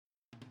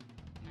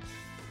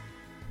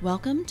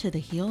Welcome to the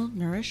Heal,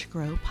 Nourish,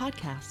 Grow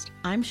podcast.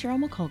 I'm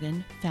Cheryl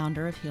McColgan,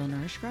 founder of Heal,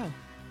 Nourish, Grow.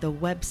 The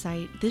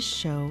website, this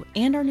show,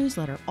 and our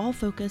newsletter all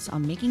focus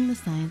on making the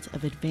science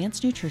of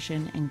advanced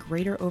nutrition and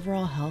greater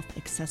overall health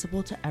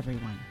accessible to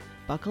everyone.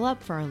 Buckle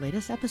up for our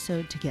latest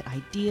episode to get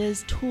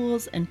ideas,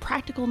 tools, and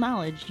practical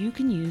knowledge you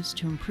can use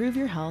to improve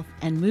your health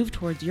and move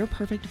towards your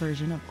perfect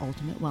version of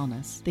ultimate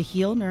wellness. The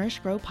Heal, Nourish,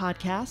 Grow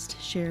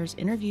podcast shares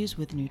interviews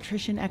with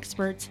nutrition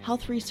experts,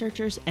 health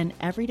researchers, and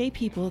everyday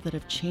people that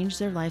have changed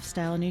their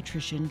lifestyle and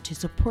nutrition to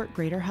support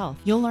greater health.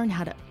 You'll learn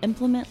how to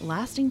implement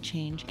lasting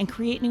change and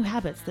create new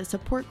habits that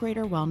support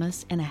greater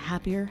wellness and a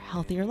happier,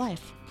 healthier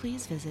life.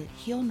 Please visit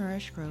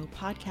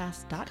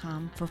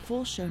healnourishgrowpodcast.com for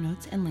full show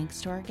notes and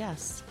links to our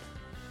guests.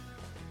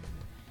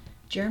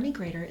 Jeremy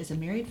Grater is a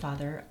married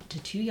father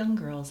to 2 young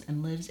girls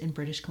and lives in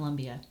British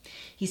Columbia.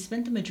 He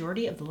spent the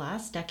majority of the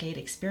last decade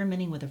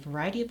experimenting with a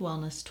variety of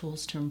wellness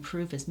tools to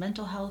improve his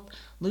mental health,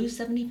 lose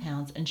 70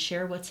 pounds, and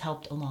share what's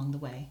helped along the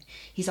way.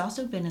 He's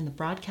also been in the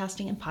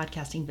broadcasting and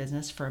podcasting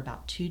business for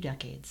about 2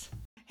 decades.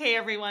 Hey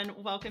everyone,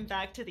 welcome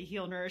back to the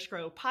Heal, Nourish,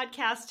 Grow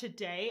podcast.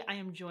 Today I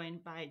am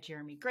joined by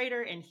Jeremy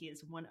Grater, and he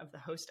is one of the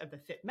hosts of the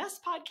Fit Mess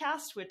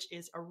podcast, which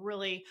is a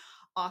really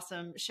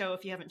awesome show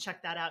if you haven't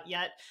checked that out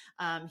yet.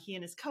 He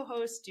and his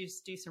co-host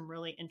do some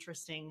really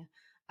interesting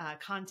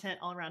content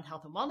all around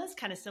health and wellness,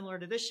 kind of similar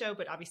to this show,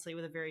 but obviously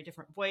with a very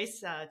different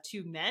voice.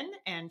 2 men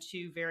and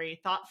 2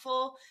 very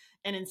thoughtful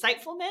and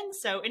insightful men.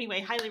 So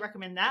anyway, highly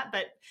recommend that.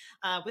 But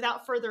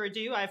without further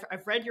ado,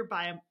 I've read your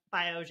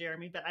bio,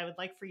 Jeremy, but I would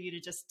like for you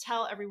to just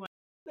tell everyone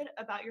a bit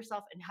about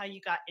yourself and how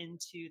you got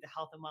into the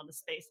health and wellness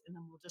space, and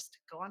then we'll just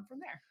go on from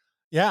there.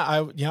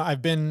 Yeah,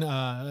 I've been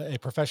a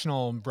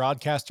professional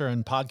broadcaster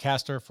and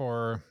podcaster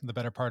for the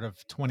better part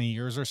of 20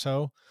 years or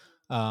so.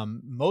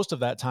 Most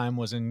of that time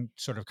was in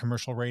sort of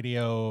commercial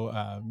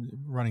radio,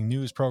 running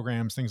news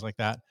programs, things like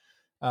that.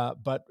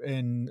 But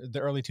in the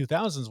early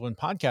 2000s, when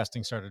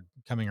podcasting started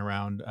coming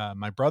around,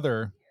 my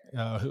brother,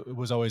 who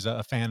was always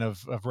a fan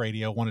of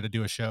radio, wanted to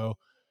do a show,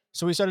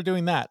 so we started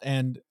doing that.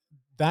 And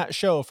that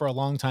show for a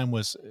long time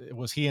was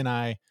he and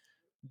I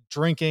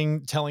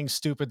drinking, telling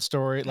stupid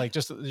story, like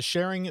just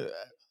sharing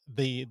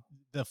the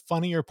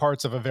funnier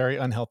parts of a very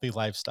unhealthy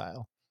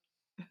lifestyle.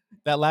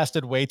 That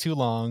lasted way too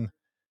long.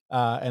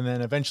 And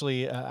then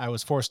eventually I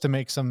was forced to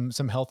make some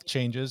health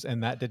changes,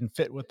 and that didn't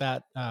fit with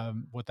that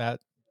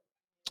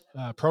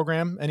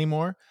program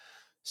anymore.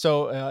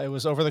 So it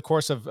was over the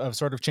course of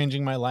sort of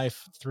changing my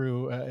life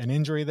through an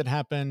injury that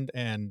happened,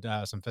 and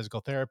some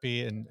physical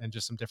therapy, and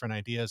just some different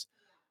ideas,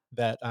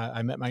 that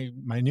I met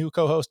my new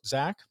co-host,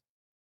 Zach.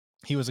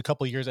 He was a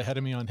couple of years ahead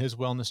of me on his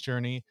wellness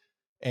journey,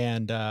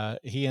 and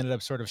he ended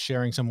up sort of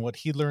sharing some of what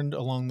he learned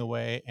along the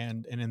way.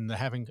 And in the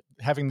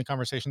having the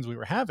conversations we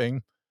were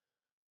having,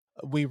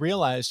 we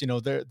realized,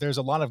 there's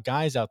a lot of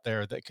guys out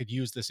there that could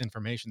use this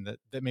information, that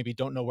maybe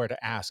don't know where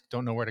to ask,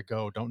 don't know where to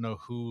go, don't know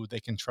who they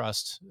can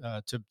trust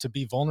to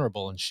be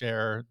vulnerable and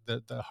share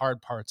the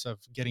hard parts of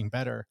getting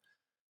better.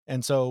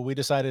 And so we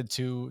decided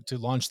to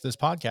launch this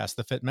podcast,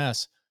 The Fit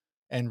Mess,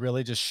 and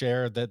really just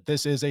share that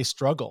this is a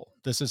struggle.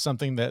 This is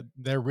something that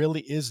there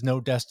really is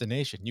no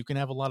destination. You can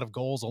have a lot of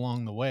goals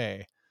along the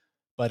way,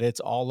 but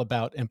it's all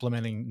about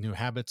implementing new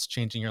habits,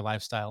 changing your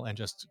lifestyle, and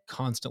just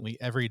constantly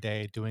every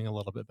day doing a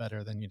little bit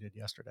better than you did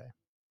yesterday.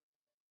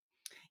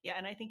 Yeah,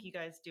 and I think you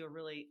guys do a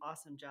really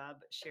awesome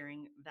job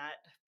sharing that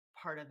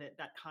part of it,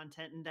 that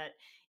content, and that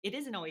it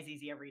isn't always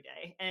easy every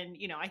day. And,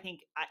 I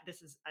think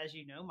this is, as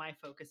you know, my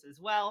focus as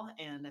well.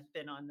 And I've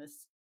been on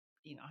this,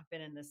 I've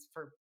been in this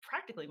for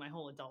practically my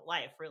whole adult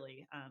life,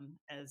 really,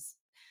 as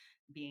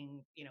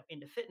being,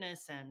 into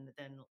fitness, and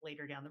then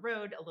later down the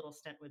road, a little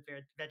stint with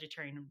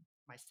vegetarian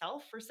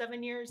myself for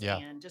 7 years, Yeah.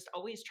 and just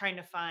always trying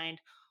to find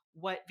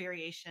what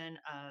variation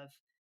of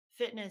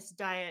fitness,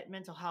 diet,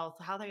 mental health,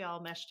 how they all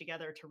mesh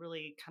together to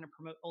really kind of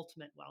promote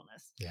ultimate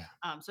wellness. Yeah.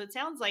 So it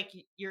sounds like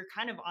you're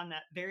kind of on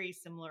that very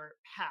similar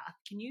path.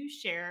 Can you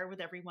share with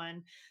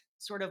everyone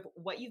sort of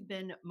what you've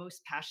been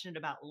most passionate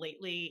about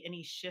lately?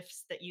 Any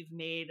shifts that you've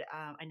made?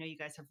 I know you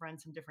guys have run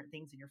some different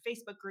things in your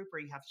Facebook group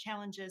where you have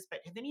challenges,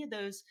 but have any of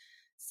those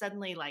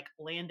suddenly like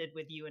landed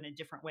with you in a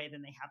different way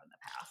than they have in the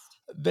past?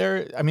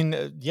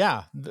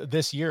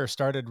 This year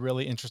started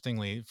really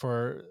interestingly.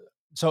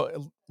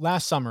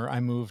 Last summer, I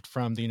moved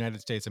from the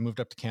United States. I moved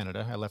up to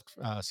Canada. I left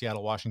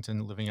Seattle,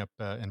 Washington, living up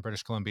in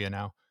British Columbia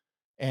now.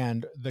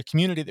 And the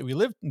community that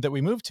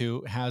we moved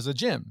to has a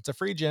gym. It's a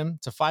free gym.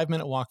 It's a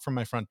 5-minute walk from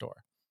my front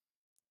door.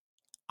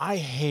 I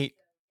hate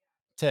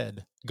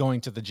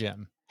going to the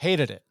gym.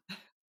 Hated it.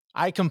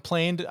 I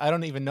complained. I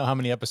don't even know how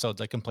many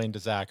episodes I complained to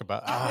Zach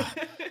about.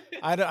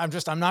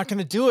 I'm not going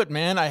to do it,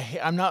 man.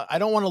 I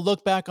don't want to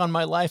look back on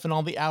my life and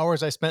all the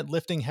hours I spent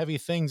lifting heavy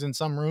things in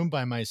some room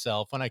by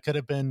myself when I could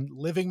have been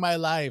living my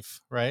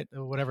life, right?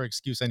 Whatever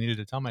excuse I needed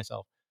to tell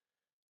myself.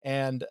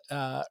 And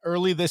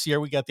early this year,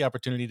 we got the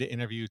opportunity to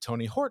interview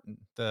Tony Horton,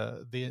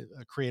 the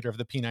creator of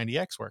the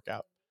P90X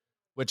workout,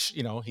 which,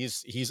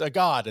 he's a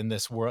god in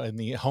this world, in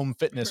the home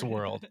fitness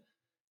world.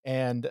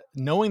 And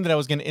knowing that I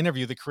was going to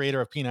interview the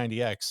creator of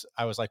P90X,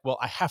 I was like, well,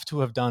 I have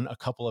to have done a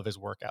couple of his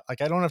workouts.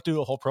 Like, I don't have to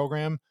do a whole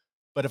program,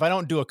 but if I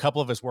don't do a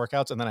couple of his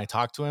workouts and then I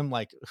talk to him,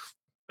 like,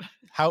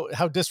 how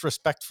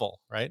disrespectful,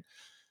 right?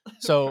 Right.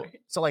 So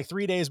like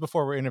 3 days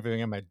before we're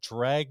interviewing him, I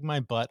drag my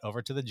butt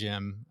over to the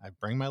gym. I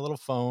bring my little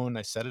phone,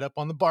 I set it up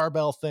on the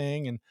barbell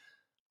thing, and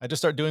I just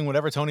start doing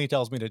whatever Tony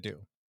tells me to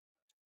do.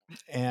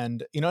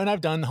 And and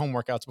I've done home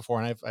workouts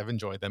before, and I've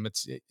enjoyed them.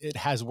 It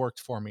has worked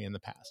for me in the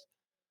past.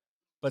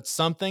 But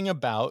something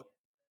about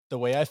the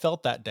way I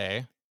felt that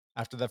day,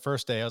 after that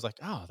first day, I was like,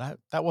 "Oh,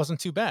 that wasn't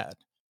too bad."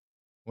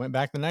 Went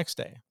back the next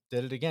day,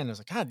 did it again. I was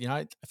like, "God,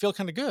 I feel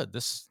kind of good.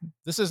 This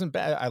isn't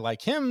bad. I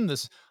like him.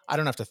 This I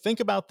don't have to think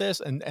about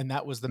this." And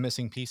that was the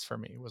missing piece for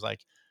me. It was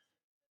like,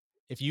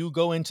 if you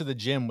go into the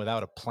gym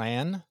without a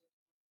plan,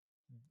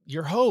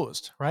 you're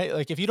hosed, right?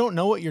 Like, if you don't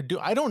know what you're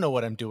doing, I don't know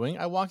what I'm doing.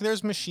 I walk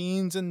there's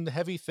machines and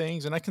heavy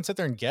things, and I can sit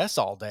there and guess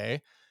all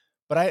day.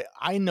 But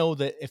I know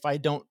that if I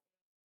don't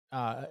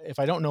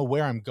know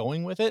where I'm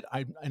going with it,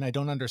 I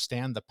don't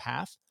understand the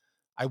path,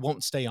 I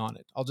won't stay on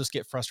it. I'll just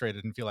get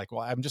frustrated and feel like,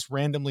 well, I'm just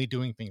randomly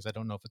doing things. I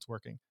don't know if it's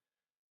working.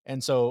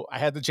 And so I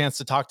had the chance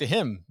to talk to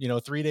him,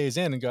 3 days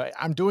in, and go,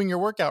 I'm doing your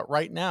workout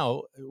right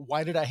now.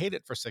 Why did I hate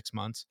it for 6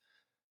 months?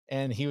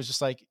 And he was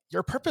just like,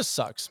 your purpose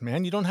sucks,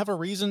 man. You don't have a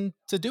reason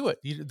to do it.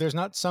 There's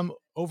not some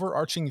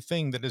overarching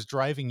thing that is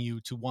driving you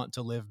to want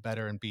to live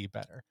better and be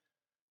better.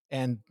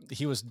 And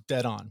he was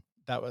dead on.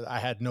 I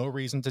had no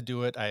reason to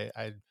do it.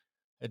 I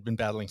had been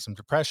battling some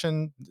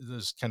depression. This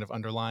was kind of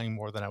underlying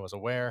more than I was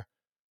aware.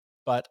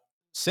 But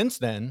since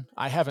then,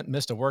 I haven't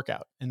missed a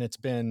workout, and it's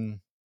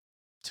been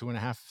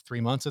 2.5, 3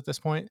 months at this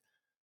point,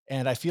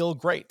 and I feel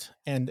great.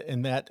 And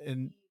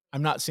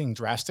I'm not seeing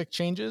drastic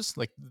changes.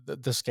 Like,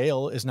 the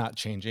scale is not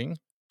changing,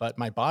 but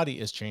my body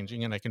is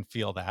changing, and I can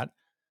feel that.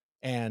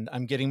 And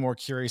I'm getting more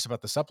curious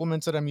about the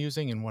supplements that I'm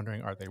using and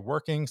wondering, are they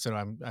working? So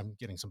I'm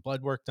getting some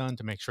blood work done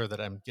to make sure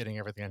that I'm getting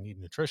everything I need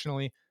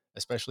nutritionally,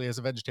 especially as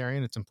a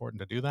vegetarian. It's important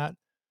to do that.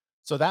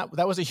 So that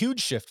was a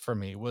huge shift for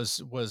me,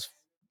 was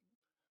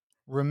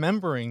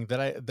remembering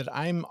that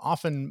I'm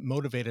often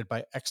motivated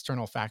by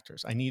external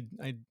factors. I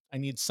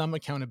need some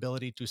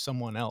accountability to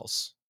someone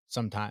else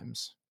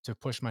sometimes to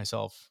push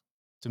myself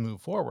to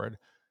move forward.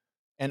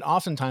 And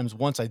oftentimes,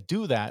 once I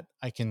do that,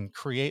 I can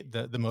create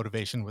the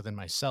motivation within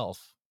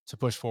myself to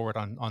push forward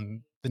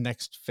on the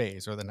next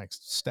phase or the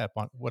next step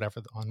on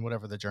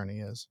whatever the journey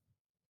is.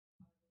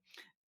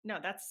 No,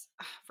 that's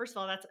first of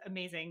all, that's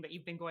amazing that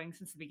you've been going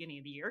since the beginning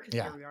of the year because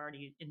Yeah. here we are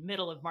already in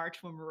middle of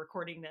March when we're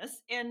recording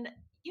this. And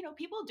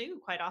people do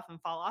quite often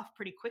fall off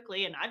pretty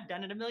quickly, and I've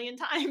done it a million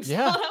times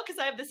Yeah. because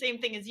I have the same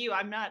thing as you.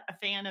 I'm not a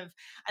fan of.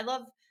 I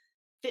love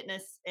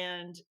fitness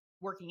and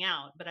working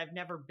out, but I've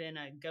never been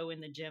a go in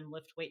the gym,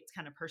 lift weights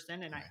kind of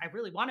person. And I Right.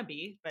 really want to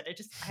be, but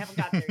I haven't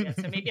gotten there yet.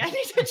 So maybe I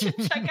need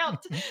to check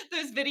out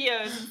those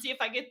videos and see if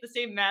I get the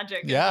same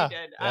magic as you Yeah.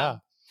 did. Yeah.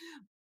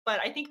 But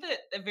I think that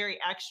the very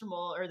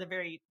actionable or the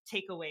very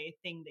takeaway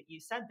thing that you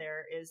said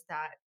there is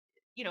that,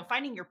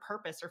 finding your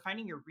purpose or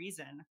finding your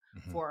reason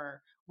Mhm.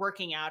 for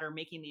working out or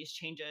making these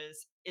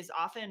changes is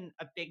often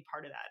a big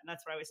part of that. And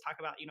that's what I always talk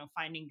about,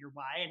 finding your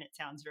why. And it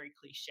sounds very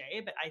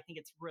cliche, but I think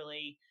it's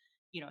really,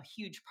 a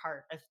huge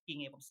part of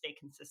being able to stay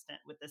consistent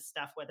with this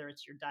stuff, whether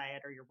it's your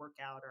diet or your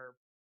workout or,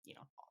 you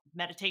know,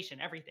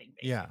 meditation, everything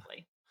Yeah.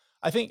 basically.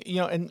 I think,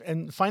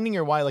 and finding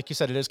your why, like you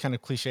said, it is kind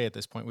of cliche at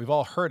this point. We've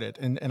all heard it.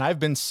 And I've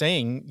been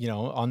saying,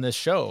 on this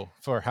show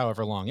for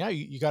however long, yeah,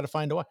 you got to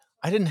find a why.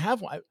 I didn't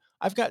have one.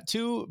 I've got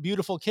two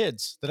beautiful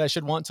kids that I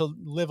should want to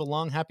live a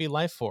long, happy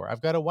life for.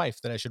 I've got a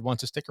wife that I should want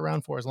to stick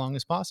around for as long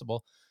as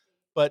possible.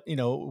 But,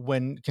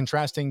 when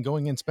contrasting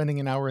going and spending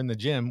an hour in the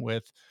gym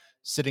with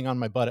sitting on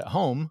my butt at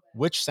home,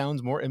 which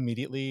sounds more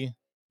immediately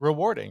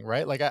rewarding,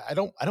 right? Like, I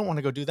don't want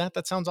to go do that.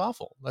 That sounds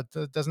awful.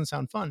 That doesn't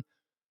sound fun.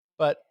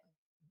 But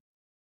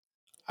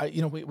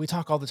we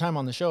talk all the time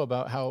on the show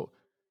about how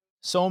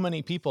so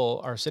many people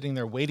are sitting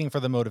there waiting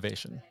for the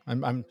motivation.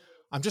 I'm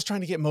just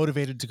trying to get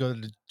motivated to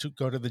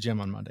go to the gym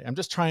on Monday. I'm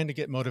just trying to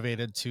get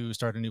motivated to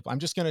start a new. I'm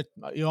just gonna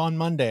on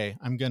Monday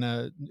I'm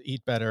gonna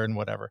eat better and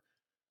whatever.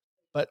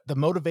 But the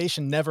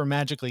motivation never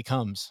magically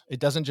comes. It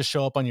doesn't just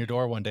show up on your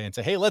door one day and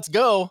say, "Hey, let's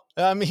go.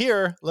 I'm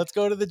here. Let's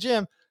go to the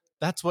gym."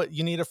 That's what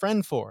you need a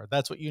friend for.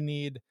 That's what you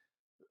need,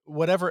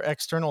 whatever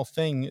external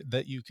thing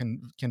that you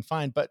can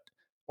find. But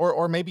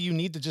or maybe you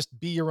need to just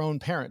be your own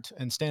parent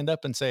and stand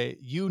up and say,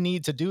 you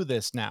need to do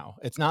this now.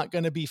 It's not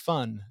going to be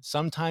fun.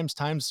 Sometimes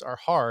times are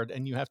hard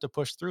and you have to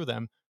push through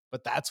them,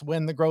 but that's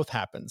when the growth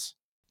happens.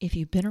 If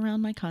you've been around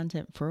my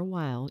content for a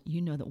while,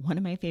 you know that one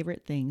of my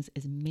favorite things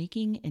is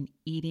making and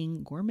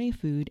eating gourmet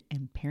food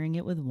and pairing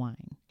it with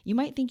wine. You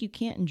might think you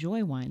can't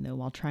enjoy wine though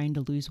while trying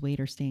to lose weight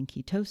or stay in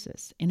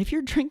ketosis. And if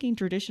you're drinking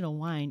traditional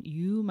wine,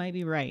 you might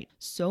be right.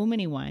 So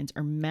many wines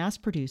are mass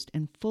produced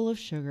and full of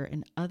sugar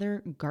and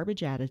other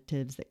garbage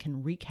additives that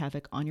can wreak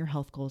havoc on your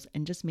health goals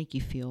and just make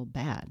you feel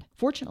bad.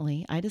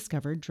 Fortunately, I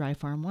discovered Dry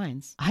Farm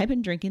Wines. I've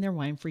been drinking their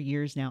wine for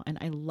years now, and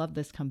I love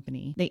this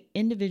company. They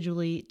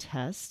individually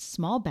test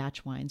small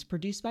batch wines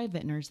produced by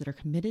vintners that are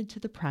committed to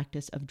the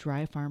practice of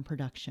dry farm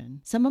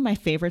production. Some of my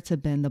favorites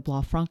have been the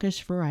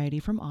Blaufränkisch variety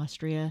from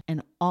Austria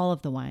and all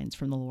of the wines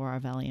from the Loire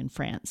Valley in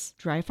France.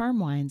 Dry farm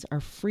wines are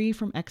free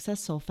from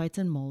excess sulfites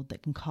and mold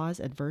that can cause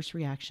adverse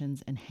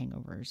reactions and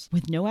hangovers.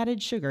 With no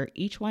added sugar,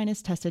 each wine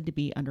is tested to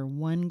be under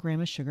 1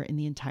 gram of sugar in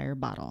the entire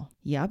bottle.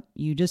 Yep,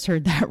 you just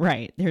heard that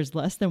right. There's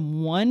less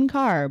than 1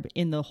 carb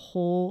in the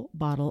whole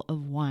bottle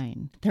of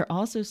wine. They're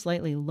also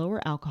slightly lower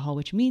alcohol,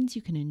 which means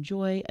you can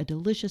enjoy a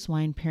delicious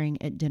wine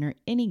pairing at dinner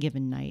any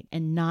given night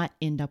and not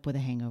end up with a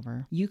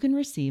hangover. You can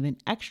receive an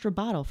extra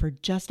bottle for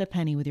just a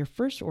penny with your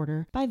first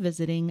order by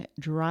visiting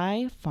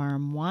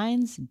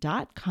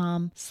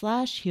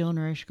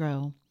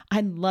dryfarmwines.com/healnourishgrow.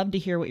 I'd love to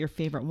hear what your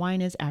favorite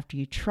wine is after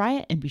you try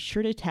it, and be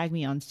sure to tag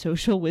me on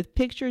social with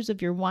pictures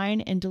of your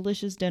wine and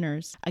delicious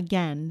dinners.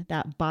 Again,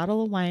 that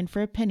bottle of wine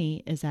for a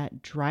penny is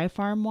at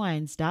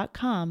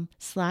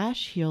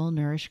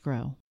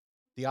dryfarmwines.com/healnourishgrow.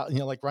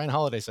 Like Ryan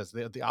Holiday says,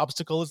 the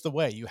obstacle is the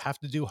way. You have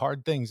to do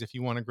hard things if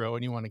you want to grow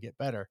and you want to get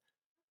better.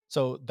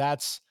 So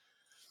that's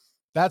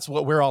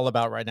what we're all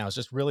about right now, is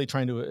just really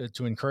trying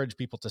to encourage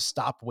people to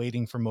stop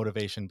waiting for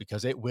motivation,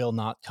 because it will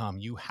not come.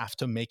 You have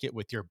to make it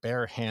with your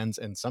bare hands,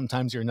 and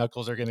sometimes your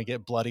knuckles are going to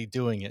get bloody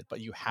doing it,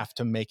 but you have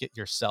to make it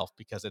yourself,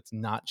 because it's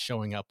not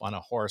showing up on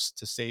a horse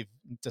to save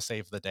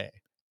the day.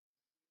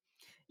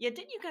 Yeah,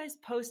 didn't you guys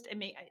post? And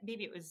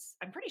maybe it was.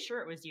 I'm pretty sure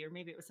it was you, or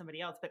maybe it was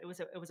somebody else. But it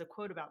was a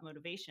quote about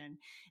motivation,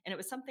 and it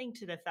was something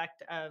to the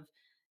effect of,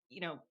 you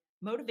know,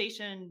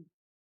 motivation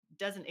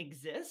doesn't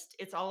exist.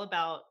 It's all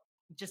about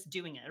just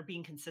doing it or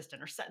being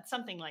consistent or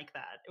something like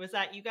that. Was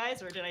that you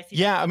guys, or did I see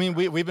that Yeah, I quote mean,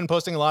 wrong? we've been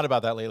posting a lot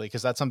about that lately,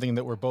 because that's something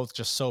that we're both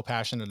just so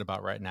passionate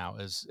about right now.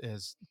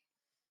 Is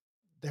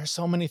there's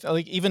so many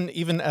like,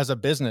 even as a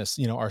business,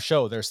 our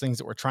show, there's things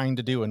that we're trying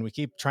to do, and we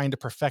keep trying to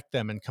perfect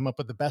them and come up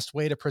with the best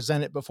way to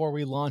present it before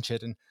we launch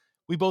it. And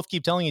we both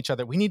keep telling each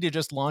other we need to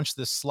just launch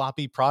this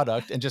sloppy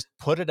product and just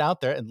put it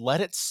out there and let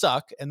it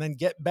suck and then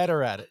get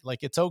better at it.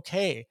 Like, it's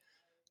okay.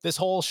 This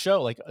whole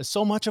show, like,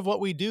 so much of what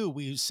we do,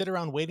 we sit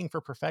around waiting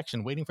for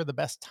perfection, waiting for the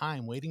best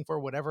time, waiting for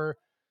whatever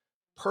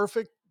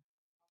perfect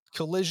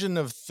collision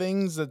of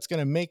things that's going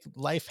to make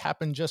life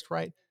happen just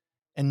right.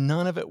 And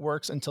none of it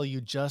works until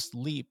you just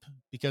leap,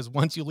 because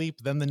once you leap,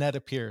 then the net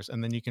appears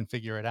and then you can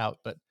figure it out.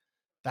 But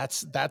that's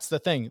the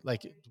thing.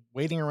 Like,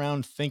 waiting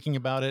around thinking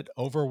about it,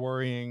 over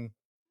worrying,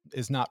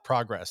 is not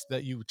progress.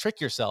 That you trick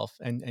yourself,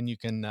 and you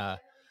can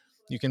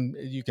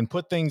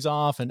put things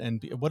off,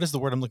 and what is the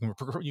word I'm looking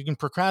for? You can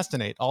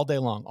procrastinate all day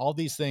long. All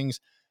these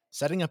things,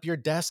 setting up your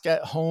desk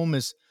at home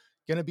is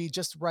going to be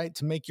just right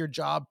to make your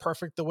job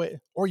perfect the way,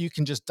 or you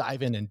can just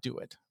dive in and do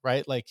it,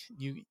 right? Like,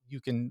 you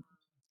can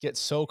get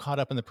so caught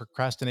up in the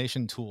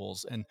procrastination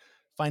tools and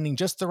finding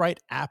just the right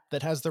app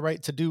that has the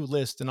right to-do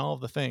list and all of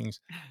the things.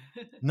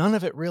 None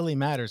of it really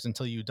matters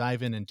until you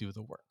dive in and do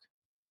the work.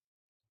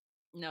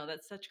 No,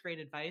 that's such great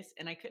advice,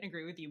 and I couldn't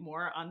agree with you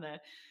more on the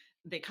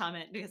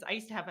comment, because I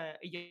used to have a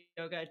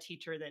yoga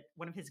teacher that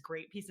one of his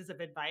great pieces of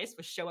advice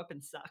was show up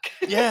and suck.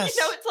 Yes.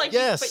 It's like but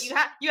Yes.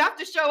 you have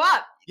to show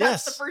up.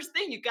 That's the Yes. first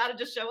thing. You got to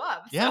just show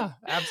up. So Yeah,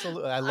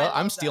 absolutely. I I'm love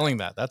that. stealing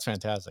that. That's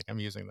fantastic. I'm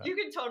using You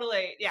can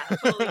totally, yeah,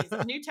 totally use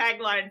that. new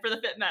tagline for the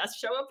Fit Mess: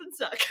 show up and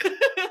suck.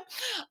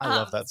 I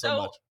love that so So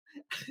much.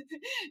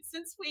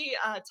 since we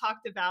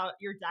talked about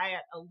your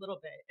diet a little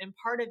bit, and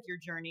part of your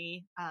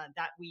journey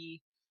that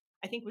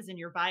I think was in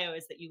your bio,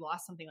 is that you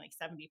lost something like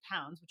 70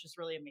 pounds, which is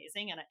really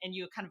amazing. And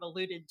you kind of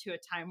alluded to a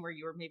time where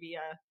you were maybe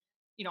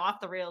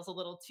off the rails a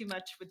little too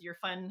much with your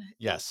fun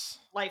Yes.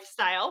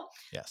 lifestyle.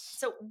 Yes.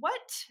 So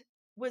what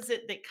was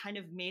it that kind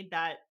of made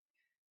that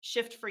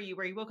shift for you,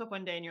 where you woke up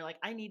one day and you're like,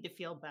 I need to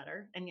feel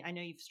better? And I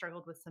know you've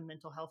struggled with some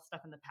mental health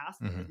stuff in the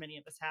past, as Mhm. many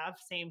of us have.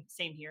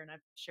 Same here, and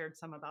I've shared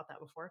some about that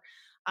before.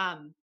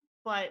 um,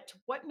 but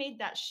what made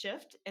that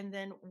shift, and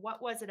then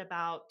what was it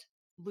about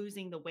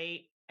losing the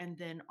weight and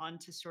then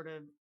onto sort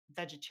of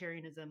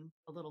vegetarianism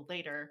a little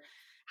later?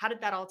 How did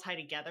that all tie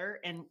together,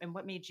 and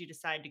what made you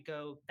decide to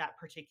go that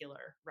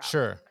particular route with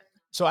Sure. it?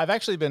 So I've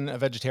actually been a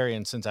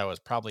vegetarian since I was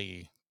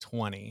probably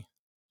 20.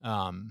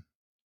 Um,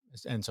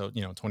 and so,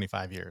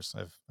 25 years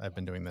I've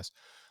been doing this.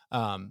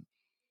 Um,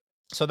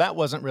 so that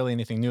wasn't really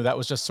anything new. That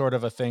was just sort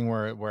of a thing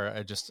where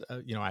I just,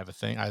 I have a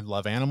thing. I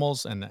love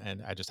animals, and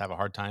I just have a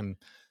hard time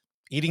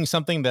eating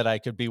something that I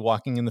could be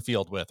walking in the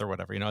field with or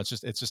whatever. It's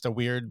just a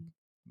weird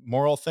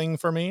moral thing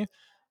for me.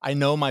 I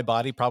know my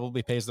body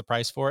probably pays the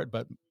price for it,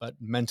 but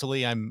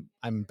mentally I'm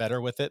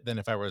better with it than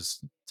if I was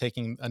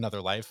taking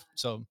another life.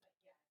 So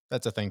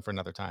that's a thing for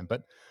another time.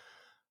 But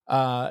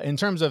in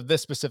terms of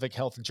this specific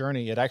health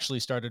journey, it actually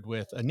started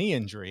with a knee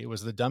injury. It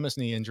was the dumbest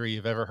knee injury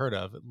you've ever heard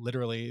of.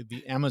 Literally,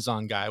 the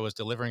Amazon guy was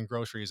delivering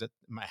groceries at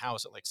my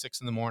house at like 6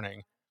 in the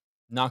morning.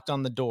 knocked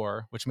on the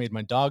door, which made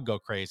my dog go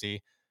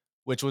crazy,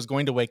 which was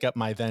going to wake up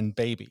my then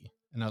baby.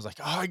 And I was like,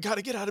 "Oh, I got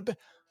to get out of bed."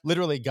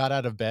 Literally got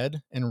out of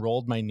bed and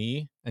rolled my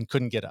knee and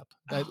couldn't get up.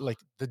 That Oh, like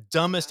the oh my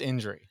dumbest God.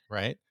 injury,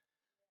 right?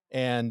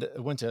 And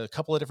went to a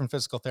couple of different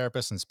physical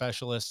therapists and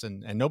specialists,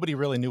 and nobody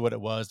really knew what it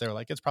was. They were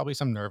like, it's probably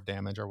some nerve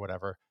damage or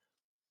whatever.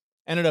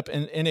 Ended up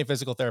in a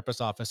physical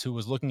therapist's office who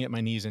was looking at my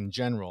knees in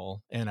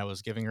general. And I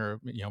was giving her,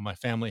 my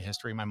family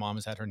history. My mom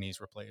has had her knees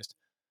replaced.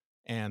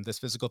 And this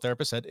physical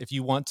therapist said, if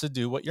you want to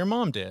do what your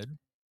mom did,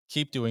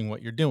 keep doing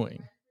what you're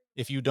doing.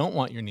 If you don't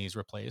want your knees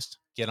replaced,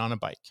 get on a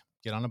bike.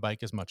 Get on a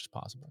bike as much as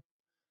possible.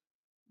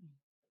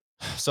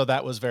 So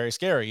that was very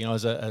scary,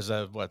 as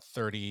a what,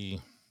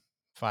 35,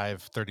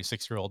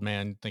 36-year old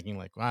man thinking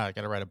like, wow,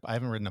 I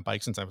haven't ridden a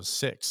bike since I was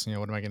 6.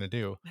 What am I going to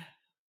do?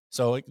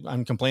 So like,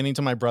 I'm complaining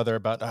to my brother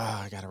about,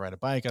 I got to ride a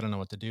bike. I don't know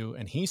what to do.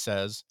 And he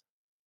says,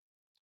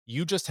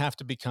 you just have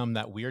to become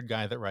that weird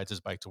guy that rides his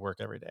bike to work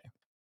every day.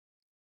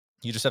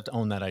 You just have to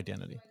own that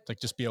identity.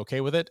 Like, just be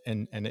okay with it,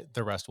 and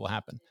the rest will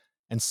happen.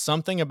 And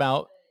something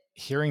about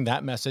hearing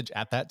that message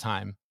at that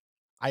time,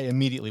 I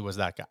immediately was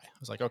that guy. I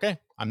was like, okay,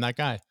 I'm that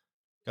guy.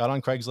 Got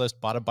on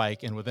Craigslist, bought a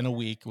bike, and within a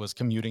week was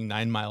commuting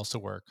 9 miles to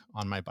work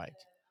on my bike.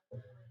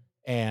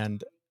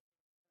 And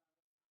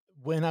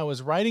when I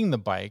was riding the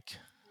bike,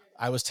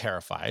 I was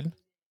terrified.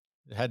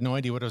 I had no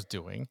idea what I was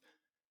doing.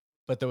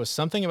 But there was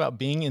something about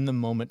being in the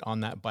moment on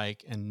that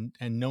bike, and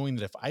knowing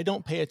that if I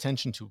don't pay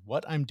attention to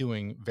what I'm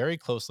doing very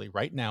closely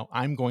right now,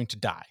 I'm going to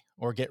die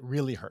or get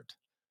really hurt.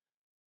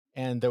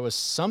 And there was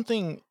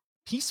something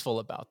peaceful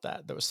about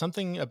that. There was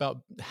something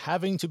about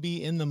having to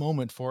be in the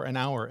moment for an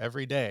hour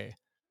every day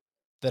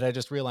that I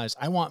just realized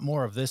I want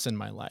more of this in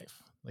my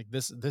life. Like,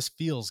 this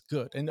feels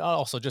good. And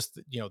also just,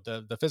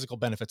 the physical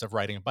benefits of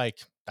riding a bike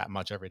that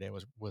much every day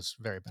was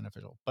very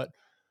beneficial. But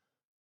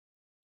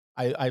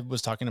I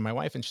was talking to my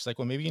wife, and she's like,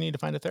 well, maybe you need to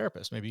find a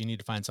therapist. Maybe you need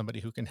to find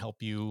somebody who can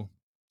help you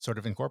sort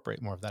of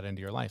incorporate more of that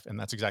into your life. And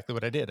that's exactly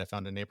what I did. I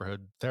found a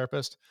neighborhood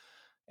therapist,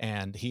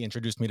 and he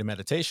introduced me to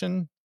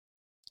meditation,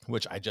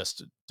 which I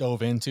just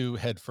dove into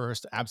head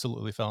first,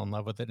 absolutely fell in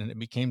love with it. And it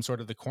became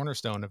sort of the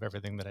cornerstone of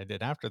everything that I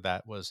did after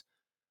that, was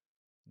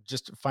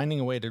just finding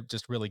a way to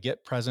just really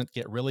get present,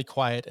 get really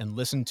quiet, and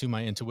listen to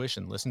my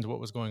intuition, listen to what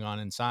was going on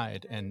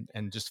inside, and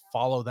just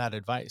follow that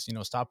advice.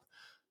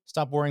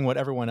 Stop worrying what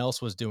everyone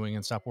else was doing,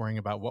 and stop worrying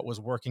about what was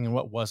working and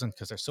what wasn't,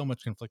 because there's so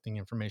much conflicting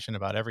information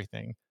about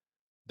everything,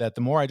 that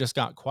the more I just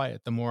got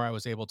quiet, the more I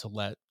was able to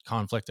let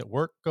conflict at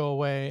work go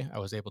away. I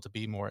was able to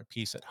be more at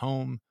peace at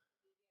home.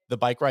 The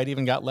bike ride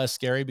even got less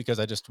scary because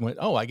I just went,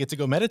 "Oh, I get to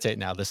go meditate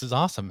now. This is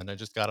awesome." And I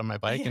just got on my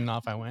bike Yeah. and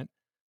off I went.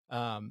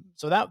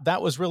 So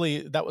that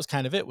was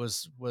kind of it.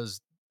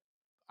 Was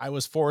I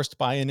was forced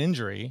by an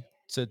injury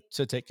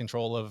to take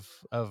control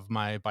of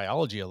my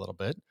biology a little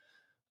bit,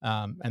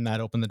 and that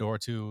opened the door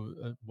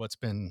to what's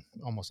been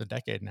almost a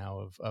decade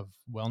now of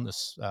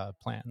wellness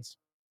plans.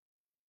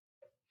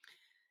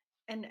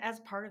 And as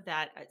part of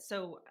that,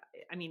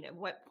 I mean, at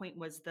what point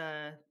was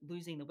the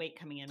losing the weight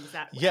coming in? Was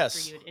that after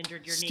Yes, you had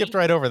injured your skipped knee?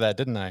 right over that,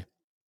 didn't I?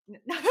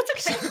 No, that's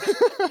So, okay.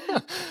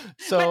 But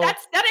so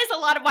that is a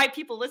lot of why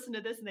people listen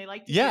to this, and they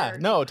like to yeah, hear,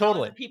 no, how other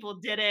totally, people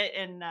did it,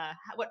 and,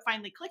 what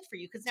finally clicked for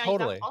you, because now you've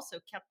totally. also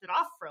kept it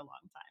off for a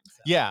long time,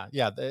 so Yeah,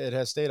 yeah, it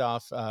has stayed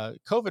off.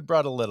 COVID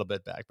brought a little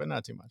bit back, but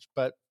not too much.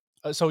 But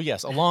so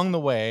yes, along the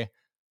way,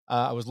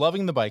 I was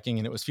loving the biking,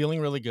 and it was feeling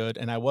really good,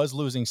 and I was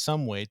losing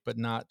some weight, but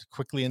not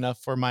quickly enough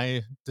for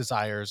my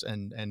desires,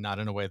 and not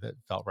in a way that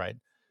felt right.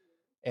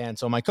 And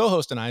so my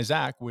co-host and I,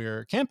 Zach,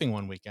 we're camping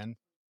one weekend,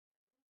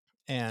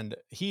 and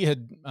he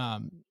had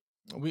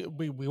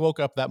we woke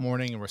up that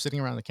morning and we're sitting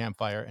around the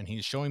campfire, and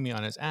he's showing me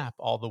on his app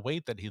all the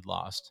weight that he'd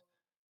lost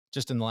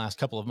just in the last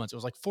couple of months. It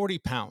was like 40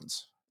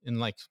 pounds in,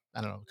 like,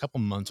 I don't know, a couple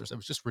months or so. It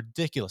was just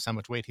ridiculous how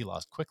much weight he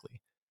lost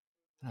quickly.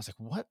 And I was like,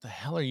 what the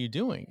hell are you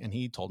doing? And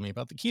he told me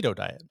about the keto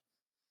diet.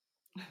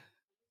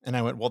 And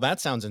I went, well,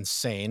 that sounds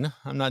insane.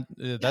 I'm not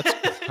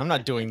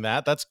doing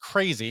that. That's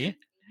crazy.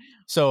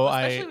 So well,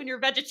 especially when you're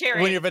when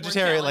vegetarian, you're it's more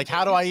vegetarian, like,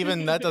 how do challenging. I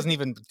even, that doesn't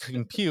even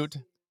compute.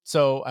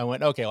 So I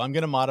went, okay, well, I'm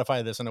going to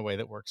modify this in a way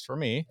that works for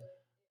me.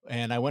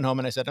 And I went home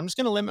and I said, I'm just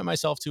going to limit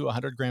myself to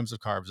 100 grams of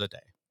carbs a day.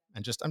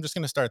 I'm just going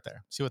to start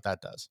there, see what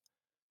that does.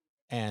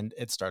 And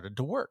it started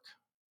to work.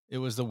 It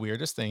was the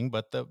weirdest thing,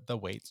 but the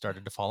weight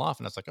started to fall off,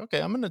 and I was like,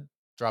 okay, I'm gonna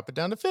drop it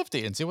down to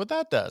 50 and see what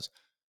that does.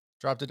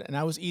 Dropped it, and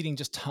I was eating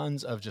just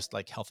tons of just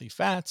like healthy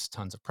fats,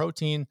 tons of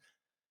protein,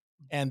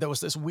 and there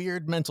was this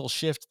weird mental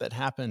shift that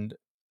happened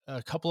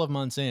a couple of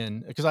months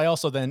in, because I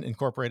also then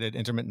incorporated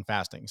intermittent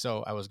fasting.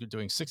 So I was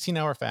doing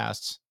 16-hour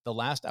fasts. The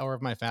last hour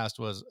of my fast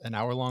was an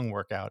hour long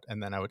workout,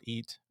 and then I would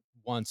eat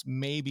once,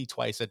 maybe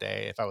twice a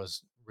day if I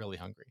was really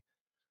hungry.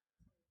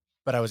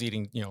 But I was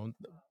eating,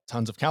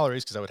 tons of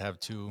calories because I would have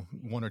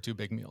 1 or 2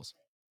 big meals.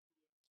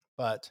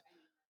 But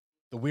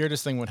the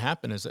weirdest thing would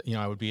happen is that,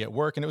 I would be at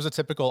work, and it was a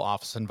typical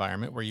office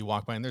environment where you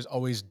walk by and there's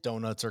always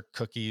donuts or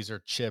cookies or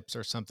chips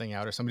or something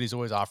out, or somebody's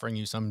always offering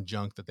you some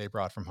junk that they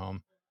brought from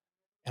home.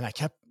 And I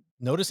kept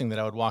noticing that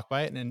I would walk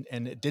by it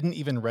and it didn't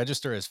even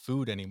register as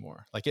food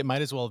anymore. Like it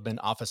might as well have been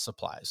office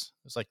supplies.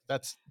 It's like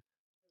that's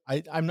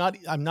I'm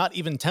not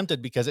even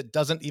tempted because it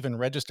doesn't even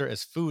register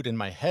as food in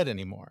my head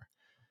anymore.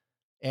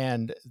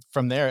 And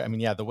from there, I mean,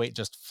 yeah, the weight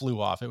just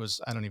flew off. It was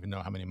I don't even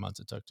know how many months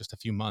it took, just a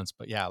few months,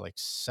 but yeah, like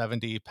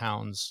 70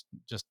 pounds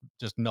just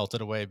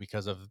melted away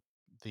because of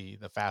the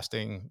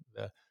fasting,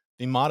 the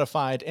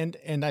modified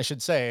and I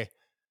should say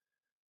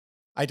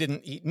I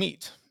didn't eat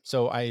meat.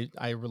 So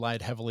I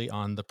relied heavily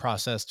on the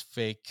processed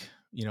fake,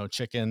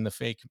 chicken, the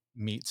fake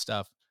meat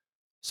stuff.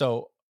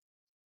 So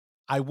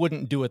I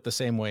wouldn't do it the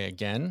same way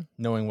again,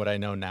 knowing what I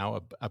know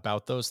now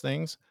about those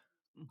things.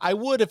 I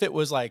would if it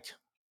was like,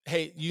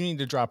 hey, you need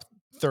to drop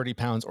 30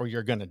 pounds or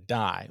you're gonna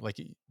die. Like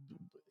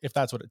if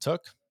that's what it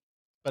took.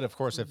 But of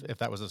course, Mhm.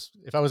 if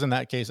I was in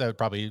that case, I would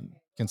probably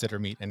consider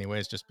meat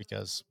anyways, just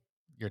because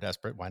you're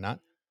desperate. Why not?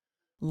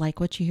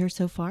 Like what you hear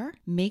so far?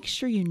 Make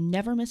sure you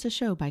never miss a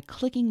show by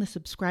clicking the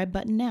subscribe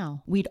button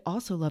now. We'd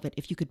also love it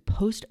if you could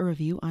post a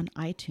review on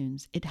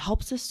iTunes. It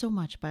helps us so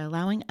much by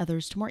allowing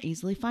others to more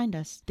easily find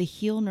us. The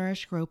Heal,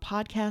 Nourish, Grow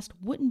podcast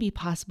wouldn't be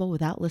possible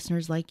without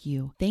listeners like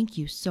you. Thank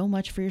you so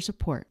much for your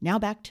support. Now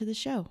back to the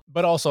show.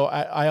 But also,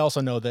 I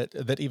also know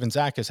that even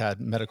Zach has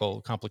had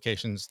medical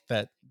complications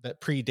that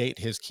predate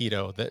his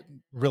keto that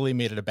really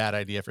made it a bad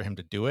idea for him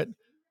to do it.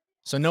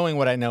 So knowing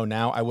what I know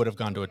now, I would have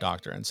gone to a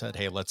doctor and said,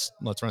 "Hey, let's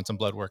run some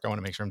blood work. I want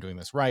to make sure I'm doing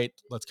this right.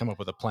 Let's come up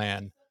with a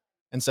plan."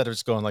 Instead of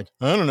just going like,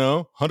 I don't know,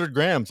 100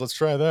 grams. Let's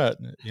try that,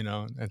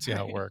 and see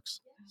how it Right.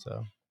 works.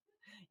 So,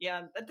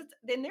 Yeah.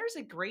 Then there's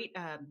a great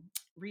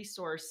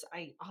resource.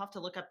 I'll have to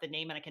look up the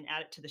name and I can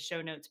add it to the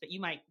show notes, but you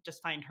might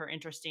just find her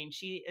interesting.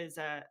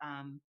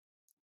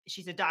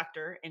 She's a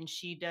doctor and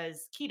she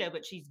does keto,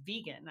 but she's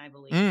vegan, I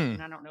believe. And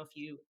mm, I don't know if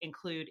you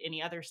include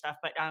any other stuff,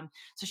 but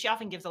so she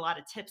often gives a lot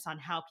of tips on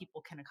how people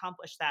can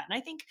accomplish that. And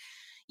I think,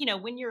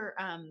 when you're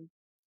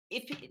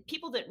if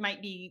people that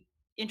might be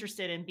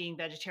interested in being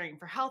vegetarian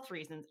for health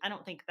reasons, I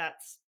don't think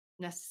that's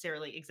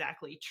necessarily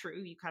exactly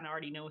true. You kind of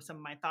already know some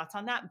of my thoughts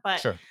on that.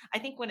 But sure. I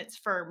think when it's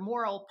for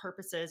moral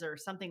purposes or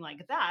something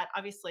like that,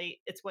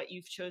 obviously it's what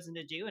you've chosen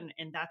to do and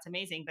that's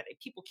amazing. But if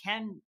people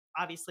can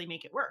obviously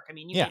make it work. I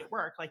mean, you Yeah. made it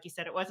work. Like you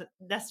said, it wasn't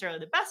necessarily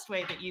the best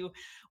way that you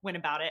went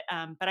about it.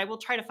 But I will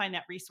try to find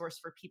that resource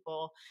for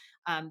people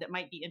that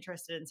might be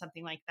interested in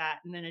something like that.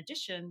 And in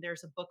addition,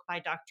 there's a book by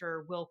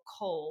Dr. Will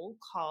Cole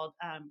called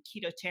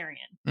Ketotarian.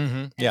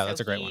 And Yeah, so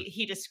that's a great he one.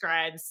 he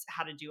describes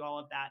how to do all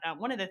of that.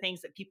 One of the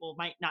things that people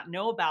might not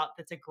know about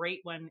that's a great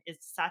one is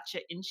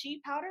sacha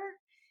inchi powder,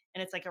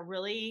 and it's like a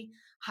really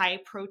high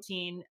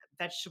protein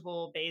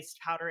vegetable based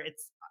powder.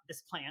 It's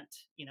this plant,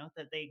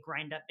 that they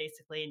grind up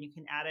basically, and you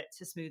can add it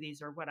to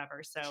smoothies or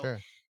whatever. So Sure.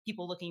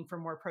 people looking for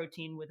more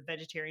protein with a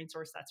vegetarian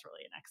source, that's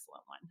really an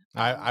excellent one.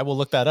 I will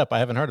look that up. I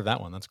haven't heard of that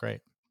one. That's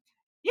great.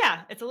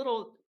 Yeah, it's a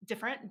little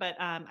different, but,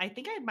 I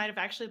think I might have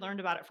actually learned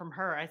about it from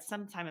her. I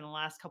sometime in the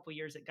last couple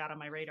years, it got on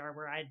my radar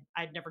where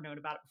I'd never known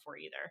about it before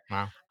either.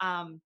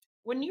 Wow.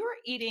 When you were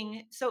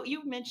eating so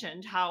you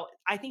mentioned how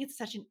I think it's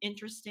such an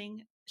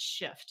interesting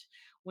shift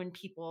when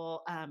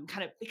people,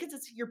 kind of because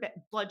it's your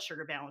blood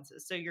sugar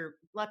balances. So your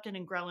leptin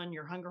and ghrelin,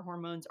 your hunger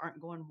hormones aren't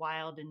going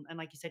wild, and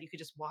like you said, you could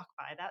just walk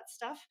by that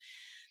stuff.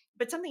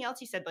 But something else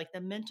you said, like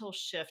the mental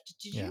shift,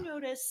 did you Yeah.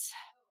 notice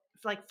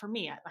like for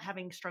me,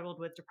 having struggled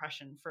with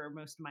depression for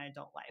most of my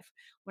adult life,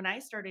 when I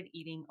started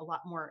eating a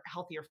lot more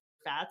healthier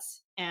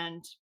fats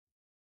and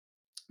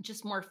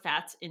just more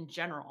fats in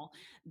general,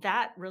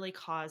 that really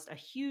caused a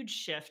huge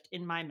shift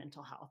in my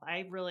mental health.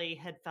 I really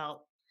had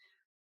felt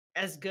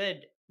as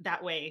good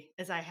that way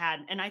as I had.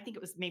 And I think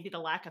it was maybe the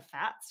lack of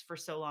fats for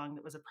so long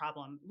that was a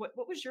problem.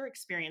 What was your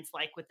experience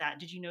like with that?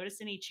 Did you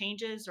notice any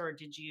changes or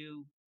did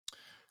you,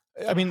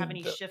 I have mean,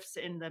 any shifts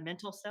in the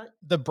mental state?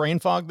 the brain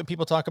fog that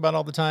people talk about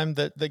all the time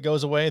that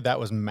goes away, that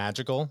was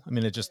magical. I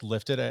mean, it just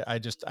lifted. I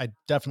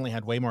definitely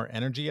had way more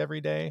energy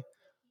every day.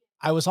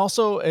 I was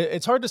also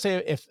it's hard to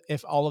say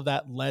if all of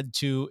that led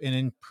to an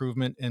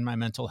improvement in my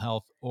mental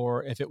health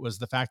or if it was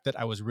the fact that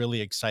I was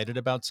really excited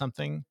about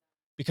something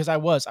because I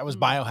was Mhm.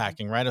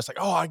 biohacking, right? I was like,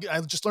 "Oh,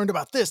 I just learned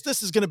about this.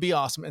 This is going to be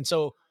awesome." And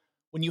so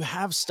when you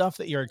have stuff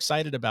that you're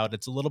excited about,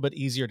 it's a little bit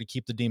easier to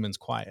keep the demons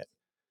quiet.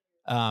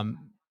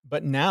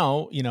 But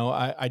now,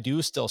 I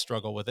do still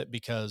struggle with it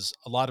because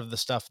a lot of the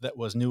stuff that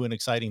was new and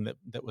exciting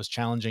that was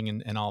challenging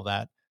and all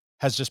that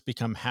has just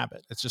become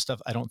habit. It's just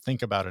stuff I don't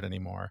think about it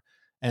anymore.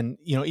 And,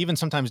 even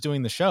sometimes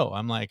doing the show,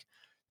 I'm like,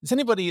 is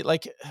anybody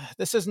like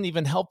this isn't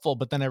even helpful?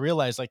 But then I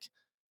realized like,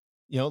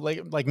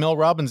 like Mel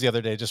Robbins the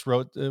other day just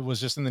wrote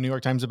was just in the New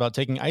York Times about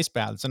taking ice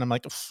baths. And I'm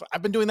like,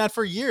 I've been doing that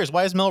for years.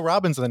 Why is Mel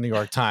Robbins in the New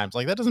York Times?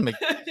 Like that doesn't make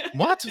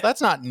what? That's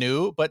not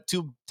new, but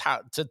to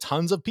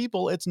tons of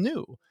people, it's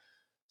new.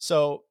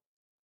 So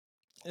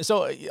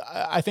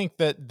I think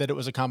that it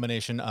was a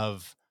combination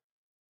of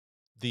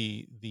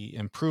the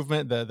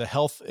improvement, the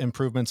health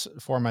improvements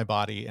for my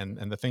body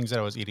and the things that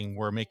I was eating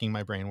were making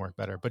my brain work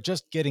better. But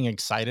just getting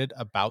excited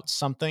about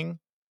something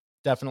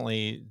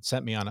definitely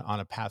set me on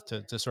a path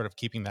to sort of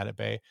keeping that at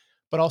bay.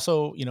 But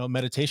also,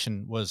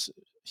 meditation was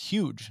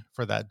huge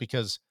for that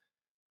because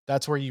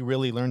that's where you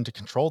really learn to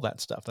control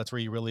that stuff. That's where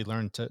you really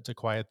learn to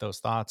quiet those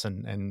thoughts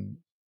and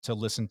to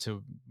listen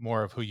to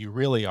more of who you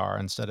really are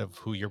instead of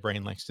who your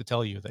brain likes to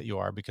tell you that you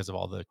are because of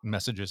all the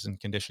messages and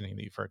conditioning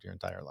that you've heard your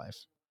entire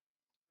life.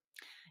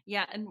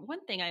 Yeah, and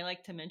one thing I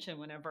like to mention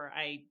whenever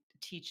I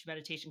teach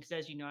meditation, because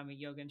as you know, I'm a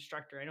yoga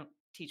instructor. I don't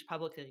teach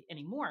publicly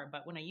anymore,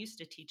 but when I used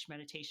to teach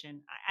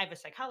meditation, I have a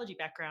psychology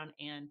background,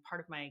 and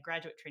part of my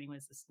graduate training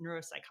was this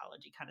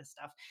neuropsychology kind of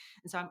stuff.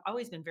 And so I've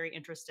always been very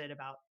interested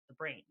about the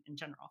brain in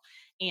general.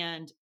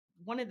 And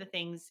one of the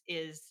things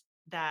is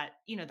that,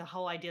 the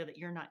whole idea that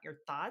you're not your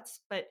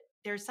thoughts, but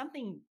there's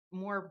something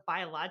more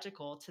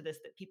biological to this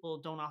that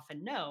people don't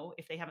often know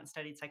if they haven't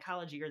studied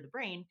psychology or the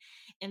brain.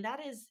 And that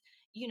is,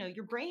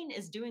 your brain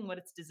is doing what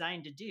it's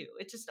designed to do.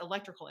 It's just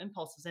electrical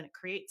impulses and it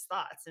creates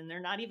thoughts, and they're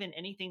not even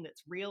anything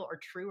that's real or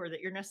true or that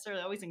you're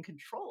necessarily always in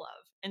control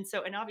of. And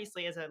so, and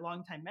obviously, as a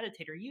longtime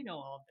meditator, you know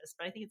all of this,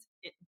 but I think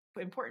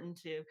important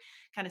to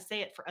kind of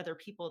say it for other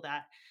people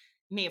that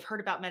may have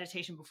heard about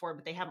meditation before,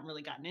 but they haven't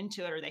really gotten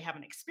into it or they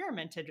haven't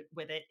experimented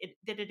with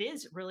that it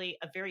is really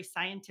a very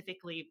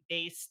scientifically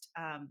based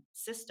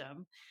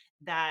system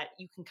that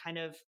you can kind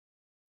of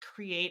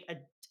create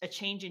a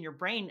change in your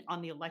brain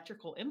on the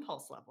electrical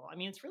impulse level. I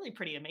mean, it's really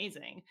pretty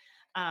amazing.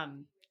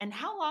 And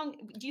how long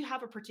do you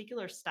have a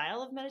particular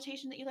style of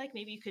meditation that you like?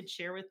 Maybe you could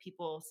share with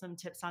people some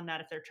tips on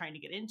that if they're trying to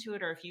get into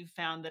it, or if you've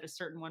found that a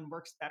certain one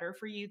works better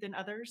for you than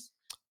others.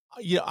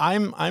 Yeah,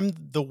 I'm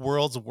the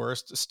world's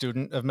worst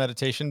student of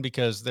meditation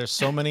because there's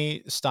so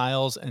many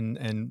styles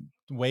and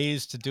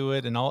ways to do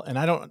it and all, and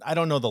I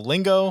don't know the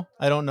lingo.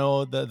 I don't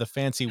know the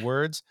fancy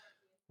words.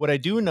 What I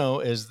do know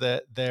is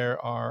that there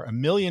are a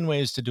million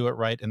ways to do it